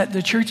things that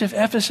the church of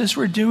Ephesus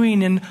were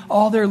doing, and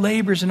all their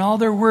labors and all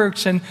their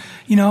works, and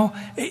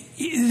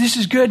this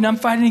is good, and I'm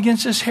fighting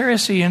against this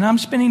heresy, and I'm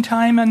spending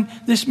time on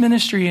this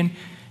ministry, and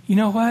you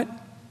know what?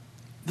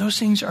 Those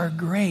things are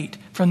great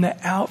from the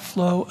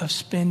outflow of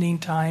spending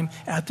time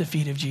at the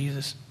feet of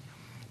Jesus.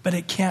 But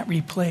it can't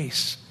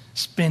replace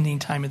spending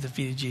time at the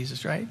feet of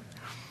Jesus, right?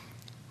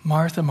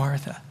 Martha,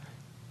 Martha.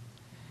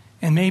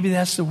 And maybe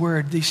that's the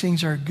word. These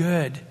things are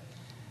good,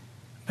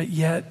 but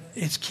yet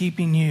it's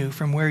keeping you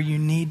from where you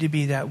need to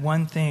be, that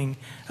one thing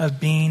of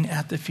being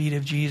at the feet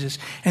of Jesus.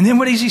 And then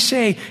what does he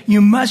say?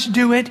 You must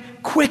do it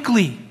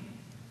quickly.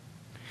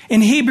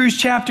 In Hebrews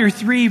chapter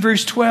 3,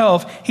 verse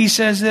 12, he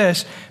says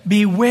this: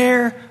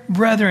 beware,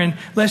 brethren,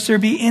 lest there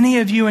be any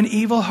of you an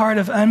evil heart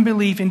of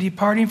unbelief in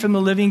departing from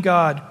the living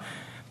God,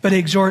 but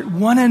exhort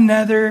one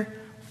another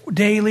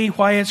daily.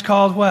 Why it's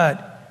called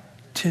what?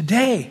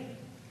 Today.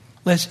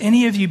 Lest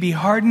any of you be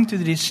hardened through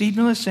the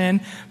deceitfulness of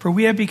sin, for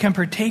we have become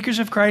partakers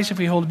of Christ if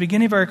we hold the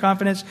beginning of our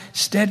confidence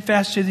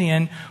steadfast to the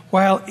end,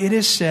 while it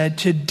is said,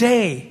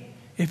 today,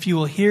 if you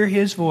will hear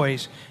his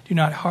voice, do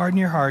not harden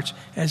your hearts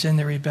as in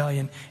the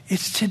rebellion.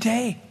 It's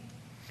today.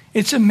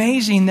 It's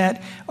amazing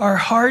that our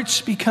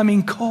hearts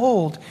becoming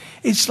cold,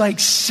 it's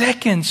like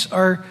seconds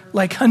are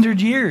like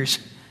 100 years.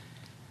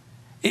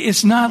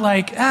 It's not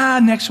like,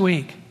 next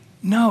week.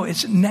 No,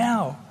 it's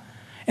now.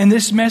 And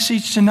this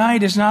message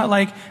tonight is not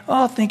like,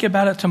 I'll think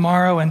about it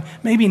tomorrow, and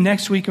maybe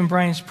next week when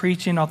Brian's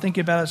preaching, I'll think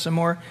about it some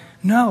more.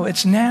 No,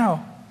 it's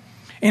now.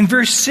 In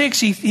verse 6,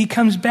 he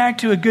comes back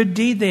to a good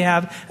deed they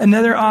have,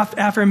 another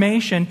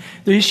affirmation.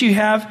 The issue you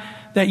have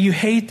that you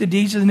hate the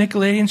deeds of the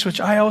Nicolaitans,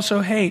 which I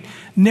also hate.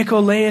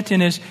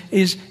 Nicolaitan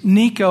is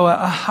Nico,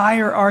 a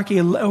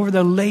hierarchy over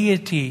the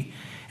laity.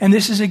 And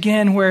this is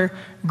again where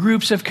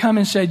groups have come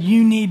and said,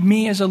 you need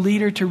me as a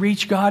leader to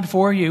reach God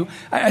for you.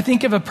 I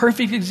think of a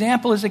perfect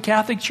example as the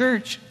Catholic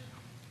Church.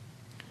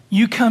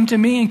 You come to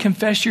me and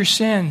confess your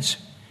sins,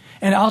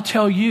 and I'll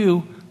tell you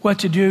what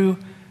to do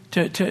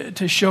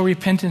to show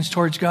repentance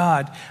towards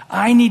God.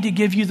 I need to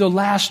give you the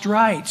last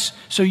rites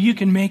so you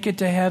can make it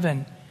to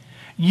heaven.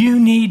 You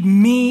need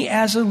me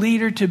as a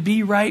leader to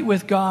be right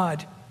with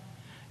God.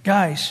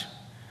 Guys,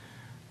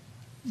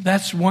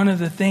 that's one of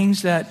the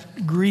things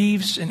that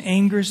grieves and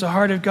angers the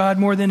heart of God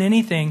more than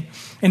anything.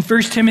 In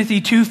 1 Timothy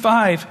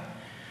 2:5,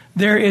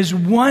 there is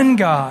one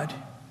God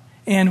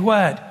and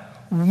what?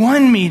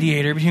 One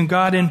mediator between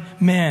God and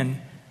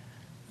men,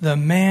 the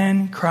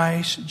man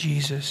Christ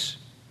Jesus.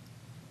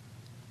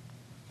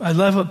 I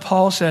love what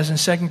Paul says in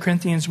 2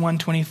 Corinthians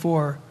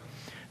 1:24.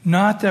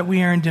 Not that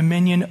we are in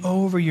dominion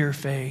over your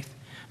faith,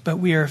 but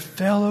we are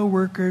fellow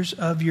workers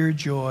of your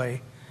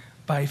joy.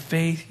 By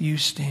faith you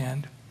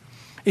stand.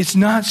 It's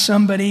not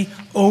somebody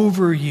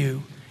over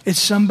you. It's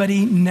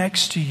somebody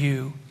next to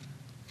you.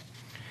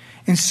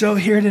 And so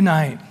here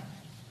tonight,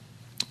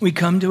 we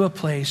come to a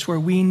place where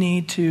we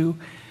need to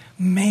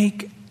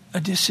make a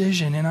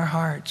decision in our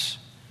hearts.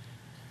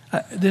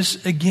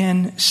 This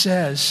again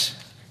says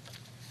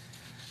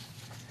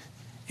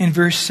in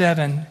verse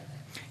 7,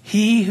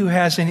 he who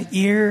has an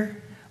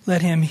ear,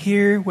 let him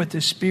hear what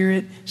the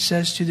Spirit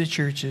says to the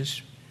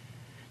churches.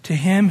 To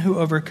him who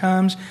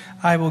overcomes,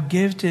 I will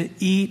give to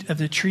eat of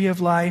the tree of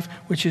life,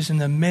 which is in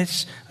the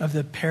midst of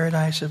the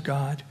paradise of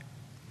God.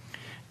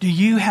 Do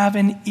you have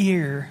an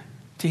ear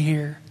to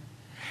hear?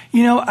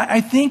 I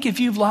think if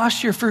you've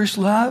lost your first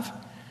love,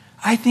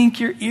 I think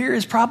your ear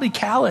is probably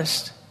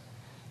calloused.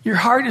 Your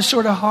heart is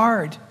sort of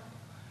hard.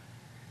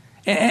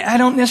 And I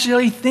don't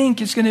necessarily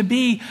think it's going to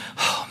be,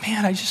 oh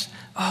man,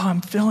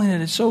 I'm feeling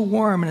it. It's so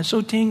warm and it's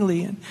so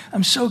tingly and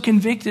I'm so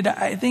convicted.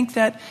 I think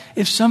that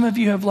if some of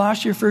you have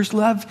lost your first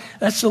love,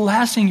 that's the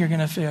last thing you're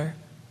going to fear.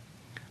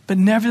 But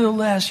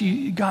nevertheless,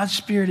 God's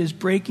Spirit is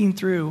breaking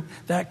through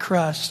that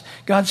crust.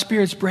 God's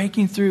Spirit's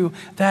breaking through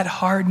that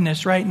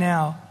hardness right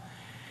now.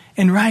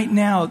 And right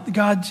now,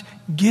 God's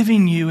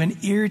giving you an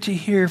ear to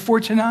hear for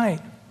tonight.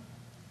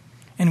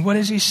 And what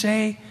does he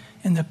say?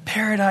 In the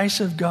paradise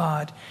of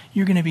God,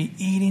 you're going to be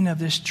eating of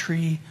this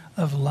tree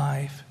of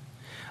life.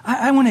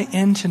 I want to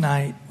end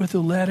tonight with a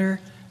letter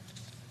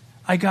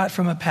I got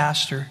from a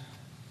pastor,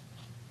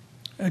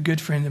 a good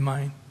friend of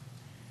mine.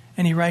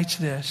 And he writes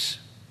this.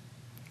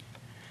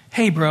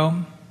 Hey,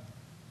 bro.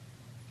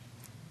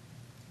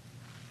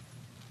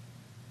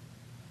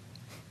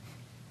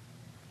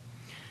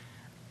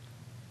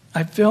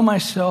 I feel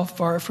myself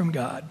far from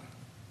God.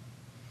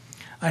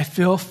 I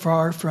feel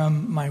far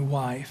from my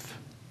wife.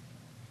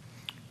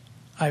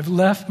 I've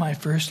left my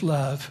first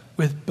love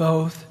with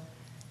both,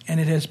 and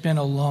it has been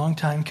a long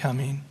time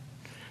coming.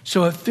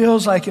 So it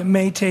feels like it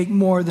may take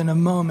more than a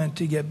moment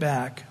to get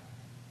back.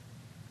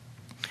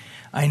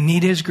 I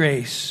need his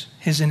grace,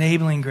 his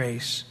enabling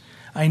grace.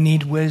 I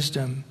need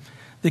wisdom,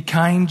 the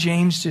kind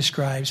James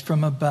describes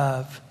from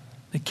above.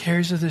 The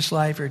cares of this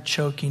life are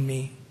choking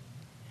me.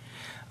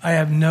 I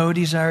have no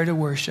desire to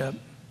worship,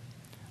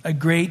 a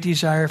great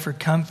desire for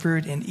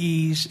comfort and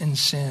ease in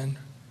sin.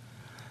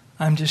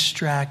 I'm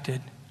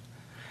distracted.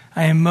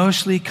 I am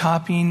mostly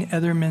copying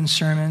other men's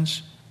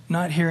sermons,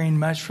 not hearing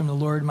much from the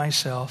Lord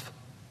myself.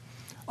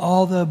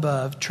 All the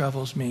above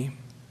troubles me.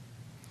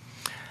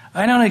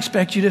 I don't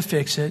expect you to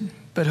fix it,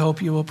 but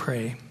hope you will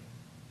pray.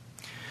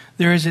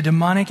 There is a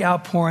demonic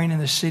outpouring in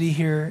the city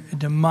here, a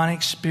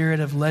demonic spirit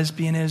of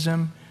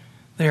lesbianism.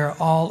 They are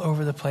all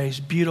over the place.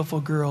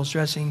 Beautiful girls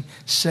dressing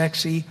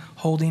sexy,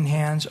 holding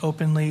hands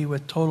openly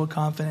with total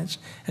confidence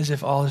as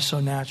if all is so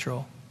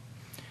natural.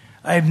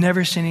 I have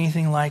never seen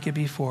anything like it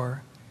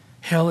before.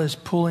 Hell is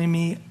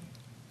pulling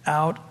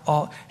out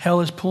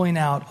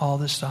all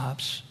the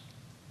stops.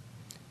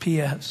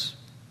 P.S.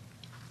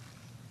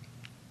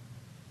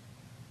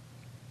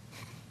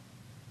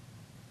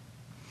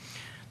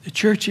 The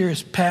church here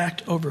is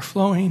packed,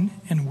 overflowing,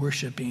 and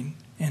worshiping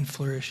and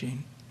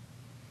flourishing.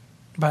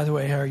 By the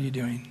way, how are you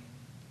doing?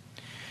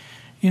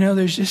 You know,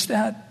 there's just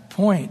that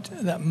point,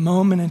 that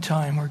moment in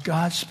time where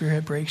God's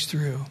Spirit breaks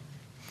through.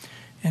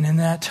 And in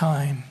that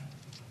time,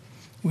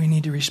 we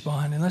need to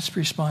respond. And let's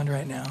respond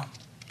right now.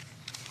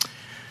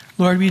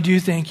 Lord, we do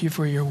thank you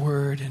for your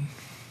word. And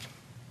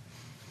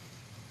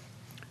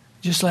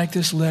just like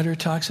this letter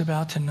talks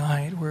about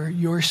tonight, where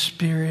your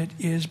Spirit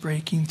is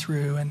breaking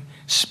through and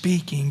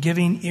speaking,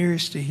 giving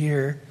ears to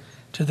hear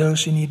to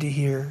those who need to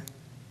hear.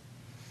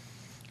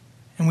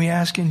 And we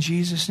ask in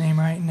Jesus' name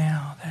right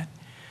now that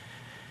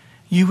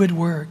you would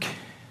work.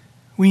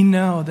 We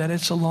know that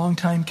it's a long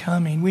time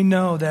coming. We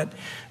know that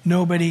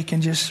nobody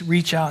can just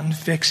reach out and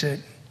fix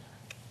it.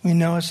 We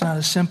know it's not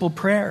a simple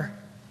prayer.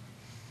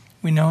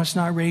 We know it's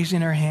not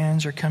raising our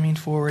hands or coming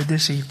forward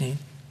this evening.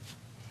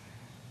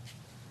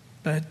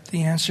 But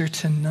the answer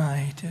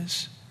tonight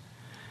is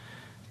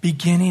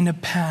beginning a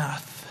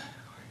path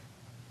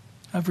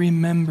of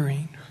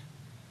remembering,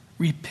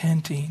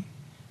 repenting,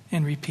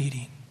 and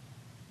repeating.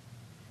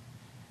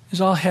 As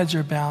all heads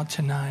are bowed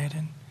tonight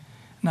and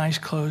eyes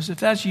closed, if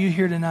that's you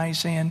here tonight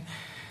saying,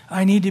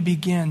 I need to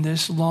begin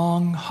this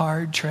long,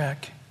 hard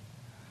trek.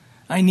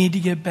 I need to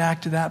get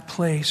back to that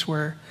place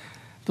where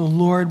the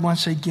Lord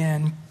once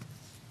again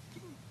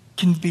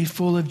can be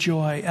full of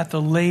joy at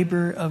the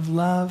labor of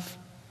love,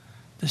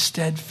 the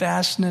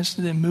steadfastness,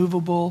 the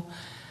immovable,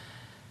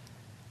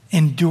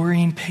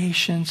 enduring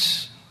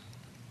patience,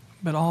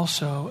 but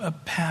also a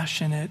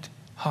passionate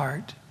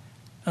heart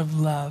of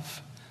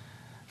love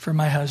for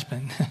my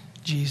husband,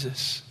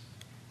 Jesus.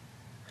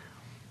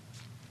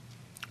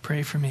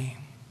 Pray for me.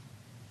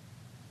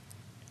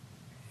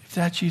 If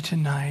that's you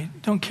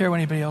tonight, don't care what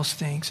anybody else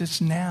thinks. It's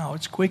now.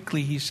 It's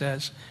quickly, he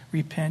says.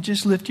 Repent.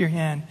 Just lift your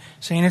hand,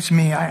 saying, it's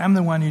me. I'm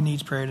the one who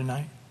needs prayer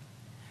tonight.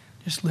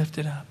 Just lift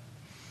it up.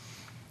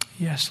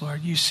 Yes,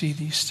 Lord, you see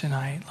these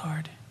tonight,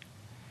 Lord.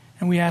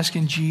 And we ask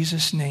in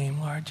Jesus' name,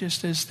 Lord,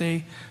 just as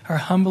they are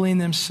humbling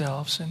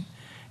themselves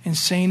and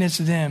saying it's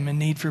them in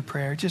need for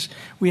prayer,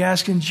 we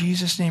ask in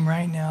Jesus' name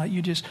right now that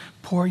you just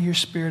pour your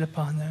Spirit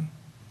upon them.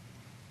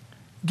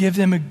 Give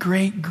them a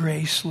great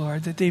grace,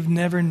 Lord, that they've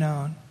never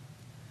known.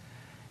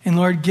 And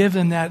Lord, give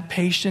them that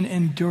patient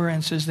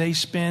endurance as they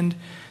spend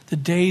the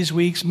days,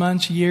 weeks,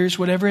 months, years,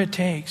 whatever it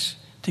takes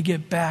to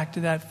get back to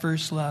that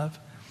first love.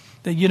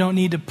 That you don't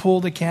need to pull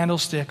the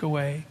candlestick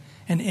away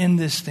and end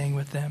this thing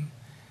with them.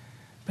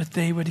 But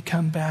they would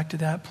come back to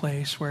that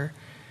place where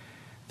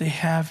they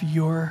have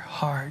your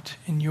heart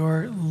and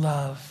your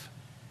love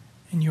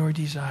and your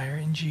desire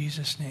in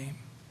Jesus' name.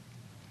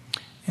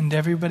 And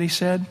everybody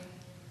said,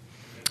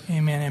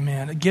 amen,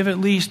 amen. Give at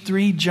least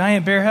 3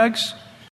 giant bear hugs.